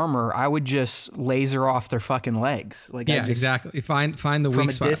their armor, I would just laser off their fucking legs. Like, exactly. Find the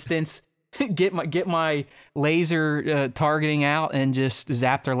weak spot. From a distance, get my laser targeting out and just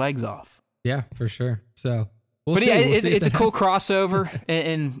zap their legs off. Yeah, for sure. So we'll but see. It's a cool crossover.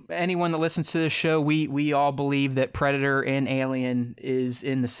 And anyone that listens to this show, we all believe that Predator and Alien is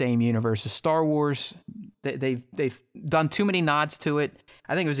in the same universe as Star Wars. They've done too many nods to it.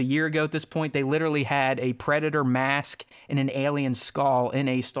 I think it was a year ago at this point, they literally had a Predator mask and an alien skull in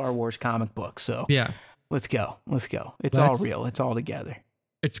a Star Wars comic book. So let's go. It's all real. It's all together.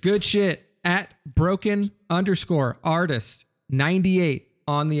 It's good shit. At broken_artist 98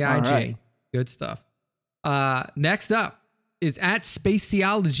 on the IG. Right. Good stuff. Next up is at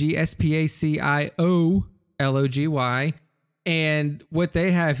Spaciology, SPACIOLOGY. And what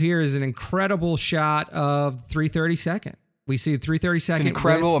they have here is an incredible shot of 332nd. We see 332nd. It's an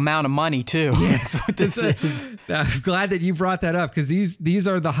incredible amount of money too. Yeah. That's what this is. I'm glad that you brought that up because these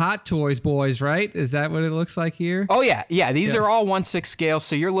are the Hot Toys boys, right? Is that what it looks like here? Oh yeah. These are all 1/6 scale,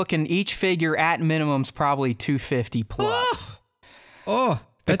 so you're looking each figure at minimum's probably $250 plus.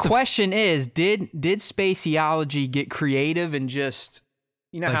 The question is, did Spaciology get creative and just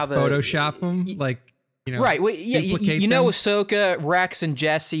how the Photoshop them right? Well, yeah, Ahsoka, Rex, and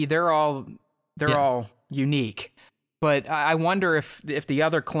Jesse, they're all unique. But I wonder if the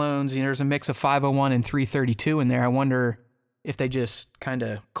other clones, there's a mix of 501 and 332 in there. I wonder if they just kind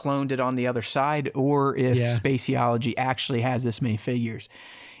of cloned it on the other side or if Spaciology actually has this many figures.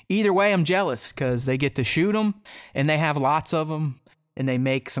 Either way, I'm jealous because they get to shoot them and they have lots of them and they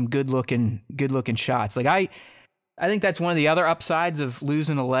make some good looking shots. Like I think that's one of the other upsides of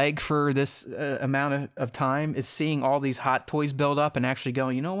losing a leg for this amount of time is seeing all these Hot Toys build up and actually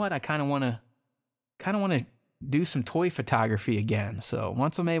going, you know what? I kind of want to do some toy photography again. So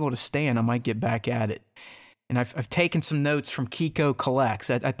once I'm able to stand, I might get back at it. And I've taken some notes from Kiko Collects.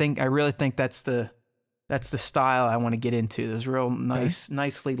 I really think that's the style I want to get into. Those real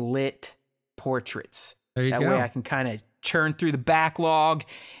nicely lit portraits. There you go. That way I can kind of churn through the backlog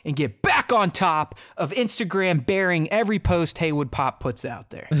and get back on top of Instagram bearing every post Haywood Pop puts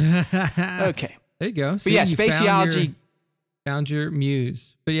out there. Okay. There you go. But yeah, Spaciology found your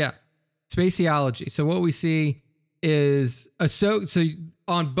muse. But yeah, Spaciology. So what we see is Ahsoka. So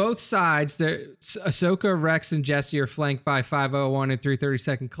on both sides, Ahsoka, Rex, and Jesse are flanked by 501 and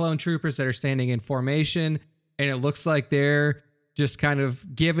 332nd clone troopers that are standing in formation, and it looks like they're just kind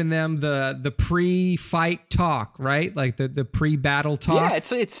of giving them the pre-fight talk, right? Like the pre-battle talk. Yeah,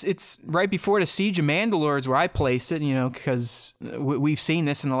 it's right before the Siege of Mandalore is where I place it, because we've seen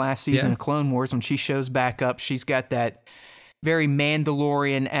this in the last season of Clone Wars. When she shows back up, she's got that very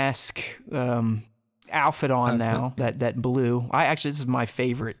Mandalorian-esque outfit on now, that blue. This is my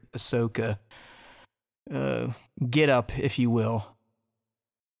favorite Ahsoka get up, if you will.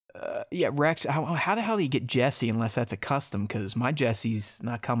 Rex, how the hell do you get Jesse unless that's a custom? Because my Jesse's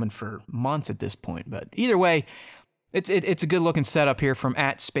not coming for months at this point. But either way, it's a good looking setup here from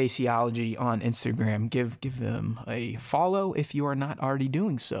at Spaciology on Instagram. Give them a follow if you are not already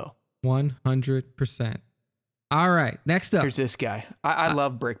doing so. 100%. All right, next up. Here's this guy. I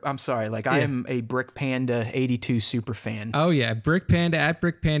love Brick. I'm sorry. I am a Brick Panda 82 super fan. Oh, yeah. Brick Panda at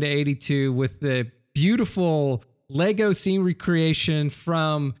Brick Panda 82 with the beautiful Lego scene recreation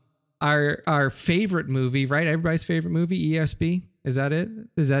from our favorite movie, right? Everybody's favorite movie, ESB. Is that it?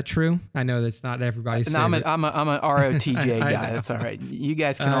 Is that true? I know that's not everybody's favorite. I'm a ROTJ guy. That's all right. You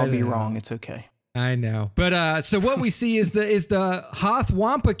guys can all be wrong. It's okay. I know. But so what we see is the Hoth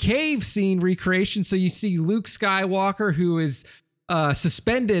Wampa cave scene recreation. So you see Luke Skywalker, who is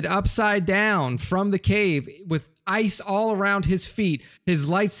suspended upside down from the cave with ice all around his feet, his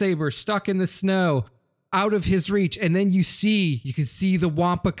lightsaber stuck in the snow, out of his reach. And then you can see the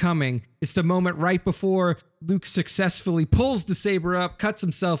Wampa coming. It's the moment right before Luke successfully pulls the saber up, cuts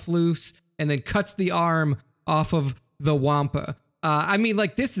himself loose, and then cuts the arm off of the Wampa. I mean,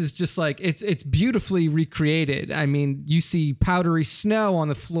 like, this is just like, it's beautifully recreated. I mean, you see powdery snow on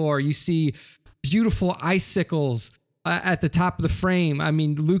the floor. You see beautiful icicles at the top of the frame. I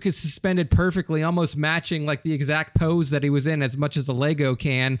mean, Luke is suspended perfectly, almost matching like the exact pose that he was in as much as a Lego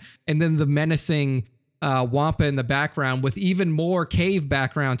can. And then the menacing Wampa in the background with even more cave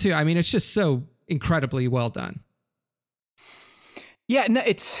background too. I mean, it's just so incredibly well done. Yeah, no,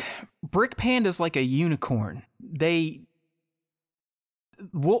 Brick Panda's like a unicorn.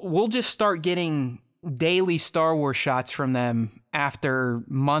 We'll just start getting daily Star Wars shots from them after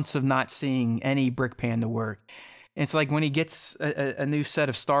months of not seeing any Brick Panda work. It's like when he gets a new set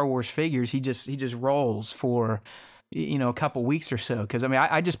of Star Wars figures, he just rolls for a couple weeks or so. Because I mean,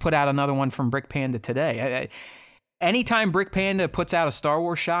 I just put out another one from Brick Panda today. Anytime Brick Panda puts out a Star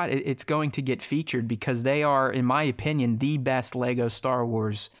Wars shot, it's going to get featured because they are, in my opinion, the best Lego Star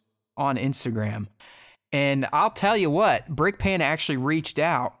Wars on Instagram. And I'll tell you what, Brick Panda actually reached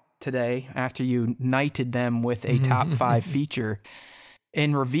out today after you knighted them with a top 5 feature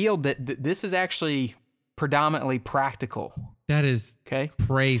and revealed that this is actually predominantly practical. That is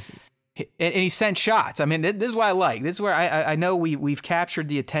crazy. And he sent shots. I mean, this is what I like. This is where I know we've captured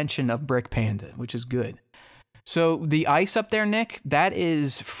the attention of Brick Panda, which is good. So the ice up there, Nick, that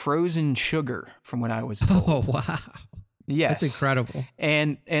is frozen sugar from what I was told. Oh, wow. Yes. That's incredible.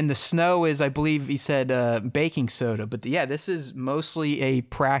 And the snow is, I believe he said, baking soda. But yeah, this is mostly a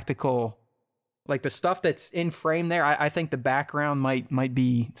practical, like the stuff that's in frame there. I think the background might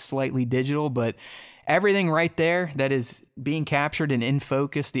be slightly digital, but everything right there that is being captured and in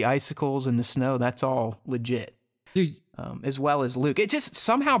focus, the icicles and the snow, that's all legit. Dude. As well as Luke. It just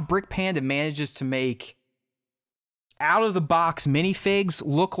somehow Brick Panda manages to make out-of-the-box minifigs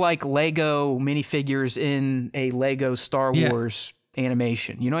look like Lego minifigures in a Lego Star Wars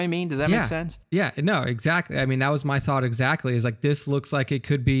animation. You know what I mean? Does that make sense? Yeah, no, exactly. I mean, that was my thought exactly. Is like, this looks like it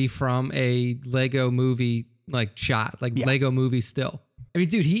could be from a Lego movie, like, shot, like Lego movie still. I mean,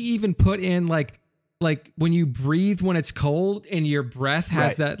 dude, he even put in like when you breathe when it's cold and your breath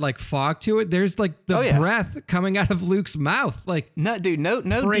has that like fog to it, there's like the breath coming out of Luke's mouth. Like, no, dude, no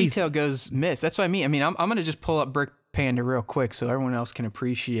detail goes missed. That's what I mean. I mean, I'm going to just pull up Brick Panda real quick so everyone else can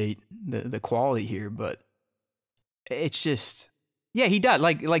appreciate the quality here, but it's just, yeah, he does.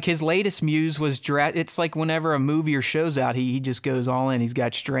 Like his latest muse was it's like whenever a movie or show's out, he just goes all in. He's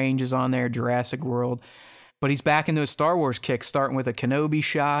got Strange's on there, Jurassic World, but he's back into a Star Wars kick, starting with a Kenobi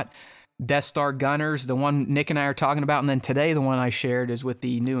shot, Death Star Gunners, the one Nick and I are talking about, and then today the one I shared is with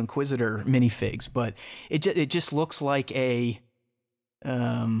the new Inquisitor minifigs. But it just looks like they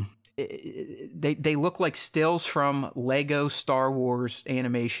look like stills from Lego Star Wars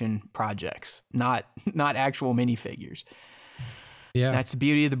animation projects, not actual minifigures. Yeah, that's the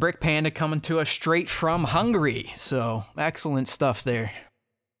beauty of the Brick Panda coming to us straight from Hungary. So excellent stuff there.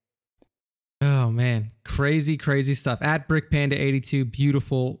 Oh man, crazy stuff. At Brick Panda 82,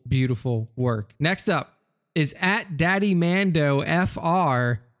 beautiful work. Next up is at Daddy Mando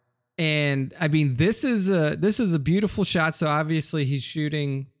FR, and I mean, this is a beautiful shot. So obviously he's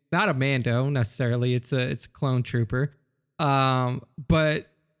shooting not a Mando necessarily, it's a clone trooper, but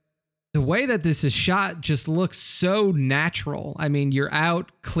the way that this is shot just looks so natural. I mean, you're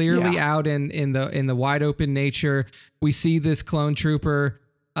clearly out in the wide open nature. We see this clone trooper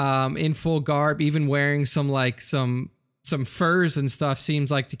in full garb, even wearing some furs and stuff,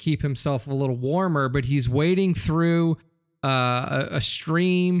 seems like to keep himself a little warmer, but he's wading through a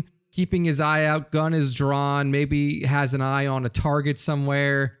stream, keeping his eye out, gun is drawn, maybe has an eye on a target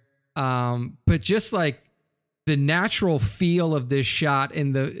somewhere. But just like the natural feel of this shot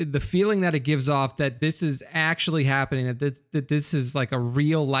and the feeling that it gives off that this is actually happening, that this is like a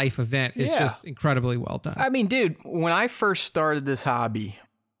real life event, is just incredibly well done. I mean, dude, when I first started this hobby,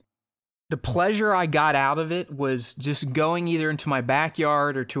 the pleasure I got out of it was just going either into my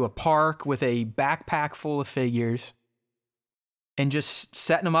backyard or to a park with a backpack full of figures and just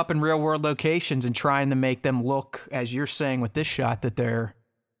setting them up in real world locations and trying to make them look, as you're saying with this shot, that they're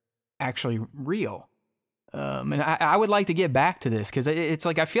actually real. And I would like to get back to this because it's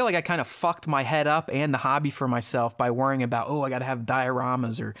like I feel like I kind of fucked my head up and the hobby for myself by worrying about, I got to have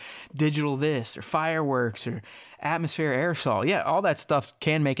dioramas or digital this or fireworks or atmosphere aerosol. Yeah, all that stuff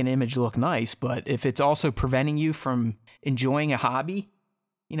can make an image look nice, but if it's also preventing you from enjoying a hobby,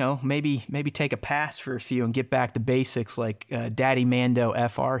 maybe take a pass for a few and get back to basics like Daddy Mando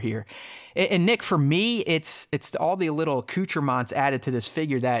FR here. And Nick, for me, it's all the little accoutrements added to this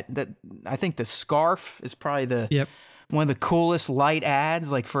figure that I think the scarf is probably one of the coolest light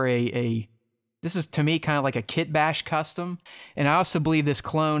adds, like for this is to me kind of like a Kit Bash custom. And I also believe this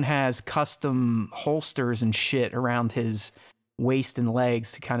clone has custom holsters and shit around his waist and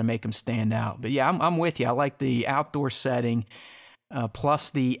legs to kind of make him stand out. But yeah, I'm with you. I like the outdoor setting.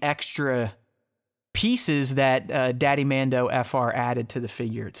 Plus the extra pieces that Daddy Mando FR added to the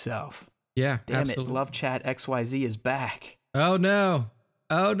figure itself. Yeah, damn absolutely. it, Love Chat XYZ is back. Oh no,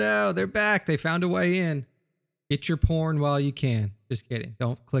 they're back. They found a way in. Get your porn while you can. Just kidding.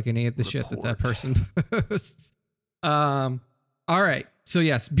 Don't click any of the shit that person posts. All right. So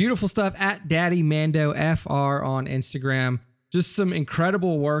yes, beautiful stuff at Daddy Mando FR on Instagram. Just some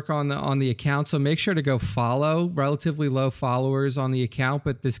incredible work on the account. So make sure to go follow. Relatively low followers on the account,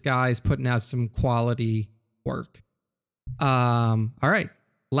 but this guy is putting out some quality work. All right.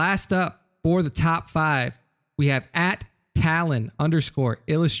 Last up for the top 5, we have at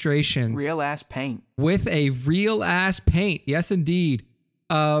Talon_illustrations. Real ass paint. With a real ass paint. Yes, indeed.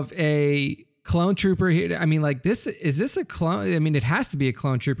 Of a clone trooper here. I mean, like is this a clone? I mean, it has to be a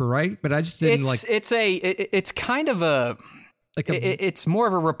clone trooper, right? But I just didn't it's kind of a, it's more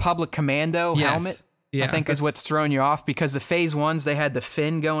of a Republic Commando helmet. Yeah, I think is what's throwing you off because the phase ones, they had the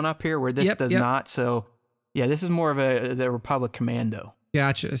fin going up here where this does not. So yeah, this is more of the Republic Commando.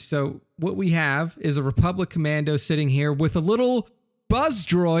 Gotcha. So what we have is a Republic Commando sitting here with a little buzz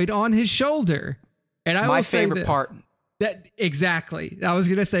droid on his shoulder. And my favorite part. Exactly. I was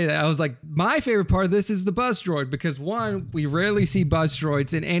going to say that. I was like, my favorite part of this is the buzz droid because one, we rarely see buzz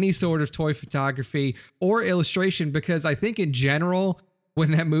droids in any sort of toy photography or illustration because I think in general,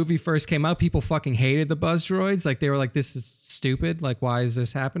 when that movie first came out, people fucking hated the buzz droids. Like they were like, this is stupid. Like, why is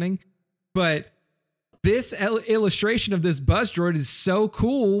this happening? But this illustration of this buzz droid is so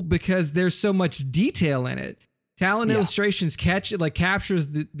cool because there's so much detail in it. Talon Illustrations captures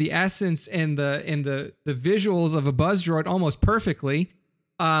the essence and the visuals of a buzz droid almost perfectly.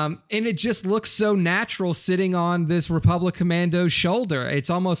 And it just looks so natural sitting on this Republic Commando's shoulder. It's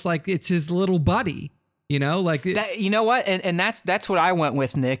almost like it's his little buddy, like that, you know what? And that's what I went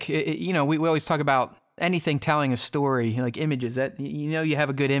with, Nick. We always talk about anything telling a story, like images that, you have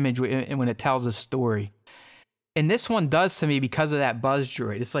a good image when it tells a story. And this one does to me because of that buzz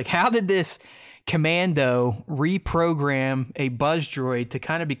droid. It's like, how did this Commando reprogram a buzz droid to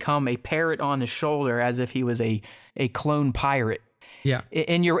kind of become a parrot on the shoulder as if he was a clone pirate? Yeah.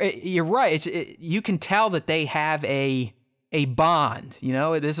 And you're right. You can tell that they have a bond,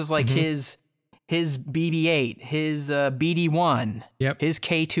 this is like his BB-8, his BD-1, his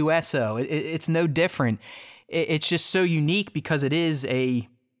K2SO. It's no different. It's just so unique because it is a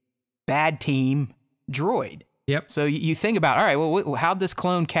bad team droid. Yep. So you think about, all right, well, how'd this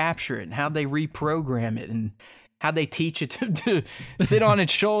clone capture it and how'd they reprogram it and how'd they teach it to sit on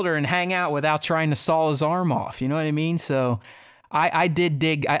its shoulder and hang out without trying to saw his arm off? You know what I mean? So I did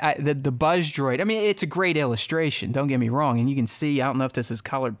dig the buzz droid. I mean, it's a great illustration. Don't get me wrong. And you can see, I don't know if this is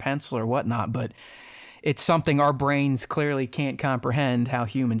colored pencil or whatnot, but it's something our brains clearly can't comprehend how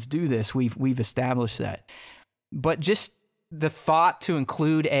humans do this. We've established that. But just the thought to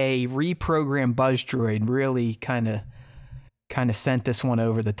include a reprogrammed buzz droid really kind of sent this one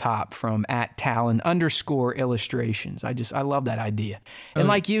over the top from at Talon_illustrations. I love that idea. And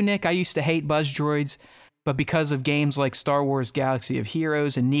like you, Nick, I used to hate buzz droids, but because of games like Star Wars Galaxy of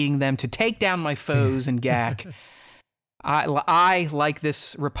Heroes and needing them to take down my foes in GAC, I like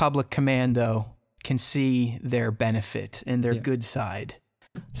this Republic Commando, can see their benefit and their good side.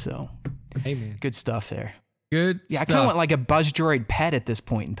 So, good stuff there. Good. Yeah, I kind of want like a buzz droid pet at this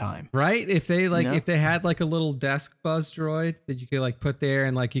point in time. Right? If they if they had like a little desk buzz droid that you could like put there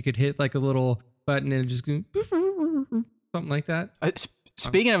and like you could hit like a little button and just go something like that.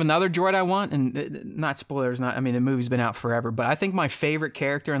 Speaking of another droid I want, and not spoilers, the movie's been out forever, but I think my favorite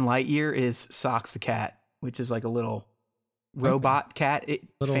character in Lightyear is Socks the cat, which is like a little robot cat.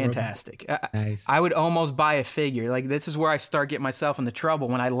 Fantastic. Nice. I would almost buy a figure. Like, this is where I start getting myself into trouble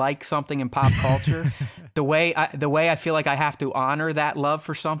when I like something in pop culture. the way I feel like I have to honor that love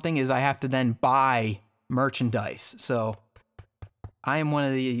for something is I have to then buy merchandise. So I am one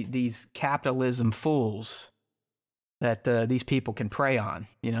of these capitalism fools that these people can prey on.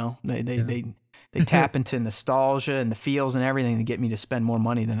 They They tap into nostalgia and the feels and everything to get me to spend more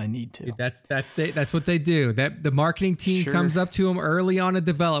money than I need to. That's what they do. That the marketing team comes up to them early on in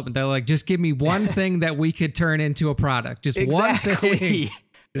development. They're like, just give me one thing that we could turn into a product. Just one thing.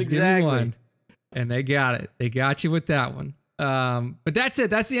 Just give me one. And they got it. They got you with that one. But that's it.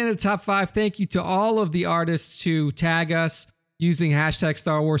 That's the end of the top 5. Thank you to all of the artists who tag us using hashtag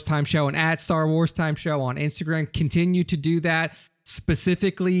Star Wars Time Show and at Star Wars Time Show on Instagram. Continue to do that.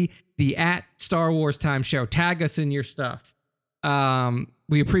 Specifically the at Star Wars Time Show. Tag us in your stuff.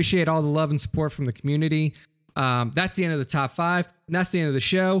 We appreciate all the love and support from the community. That's the end of the top 5. And that's the end of the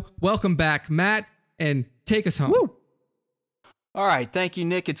show. Welcome back, Matt, and take us home. Woo! All right. Thank you,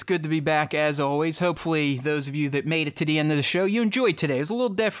 Nick. It's good to be back as always. Hopefully those of you that made it to the end of the show, you enjoyed today. It was a little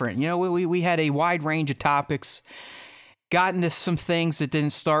different. You know, we had a wide range of topics, got into some things that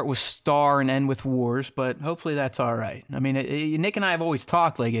didn't start with Star and end with Wars, but hopefully that's all right. I mean, Nick and I have always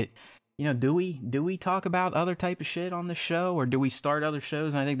talked like it. You know, do we talk about other type of shit on the show, or do we start other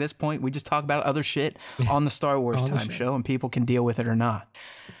shows? And I think at this point we just talk about other shit on the Star Wars Time Show, and people can deal with it or not.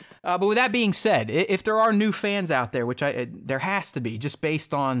 But with that being said, if there are new fans out there, which there has to be, just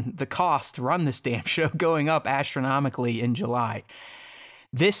based on the cost to run this damn show going up astronomically in July,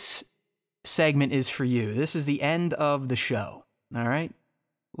 this segment is for you. This is the end of the show, all right?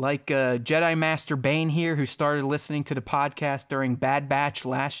 Like Jedi Master Bane here, who started listening to the podcast during Bad Batch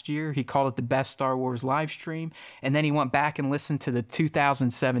last year. He called it the best Star Wars live stream, and then he went back and listened to the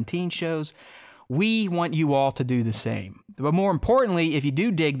 2017 shows. We want you all to do the same. But more importantly, if you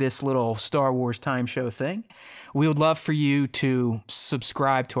do dig this little Star Wars Time Show thing, we would love for you to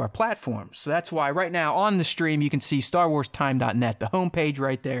subscribe to our platforms. So that's why right now on the stream, you can see StarWarsTime.net, the homepage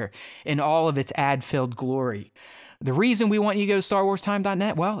right there, in all of its ad-filled glory. The reason we want you to go to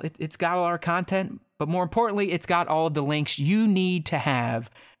StarWarsTime.net, well, it's got all our content, but more importantly, it's got all of the links you need to have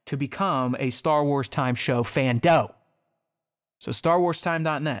to become a Star Wars Time Show fando. So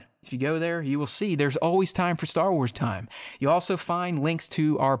StarWarsTime.net. If you go there, you will see there's always time for Star Wars Time. You also find links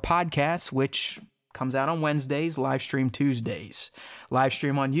to our podcast, which comes out on Wednesdays, live stream Tuesdays. Live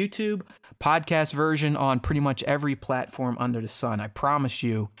stream on YouTube, podcast version on pretty much every platform under the sun. I promise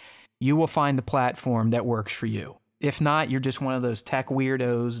you, you will find the platform that works for you. If not, you're just one of those tech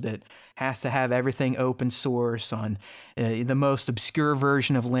weirdos that has to have everything open source on the most obscure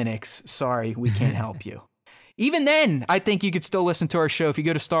version of Linux. Sorry, we can't help you. Even then, I think you could still listen to our show if you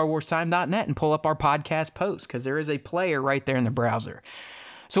go to StarWarsTime.net and pull up our podcast post, because there is a player right there in the browser.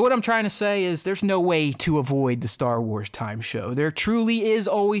 So what I'm trying to say is there's no way to avoid the Star Wars Time Show. There truly is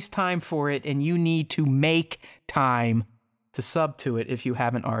always time for it, and you need to make time to sub to it if you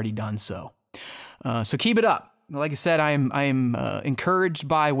haven't already done so. So keep it up. Like I said, I am encouraged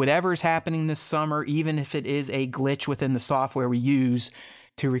by whatever's happening this summer, even if it is a glitch within the software we use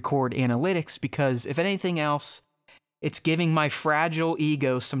to record analytics, because if anything else, it's giving my fragile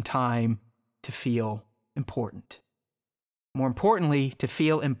ego some time to feel important. More importantly, to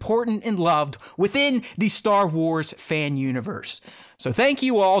feel important and loved within the Star Wars fan universe. So thank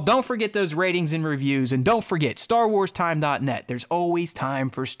you all. Don't forget those ratings and reviews, and don't forget StarWarsTime.net. There's always time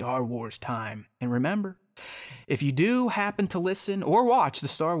for Star Wars Time. And remember, if you do happen to listen or watch the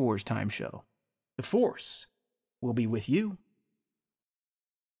Star Wars Time Show, the Force will be with you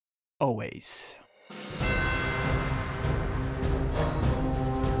always.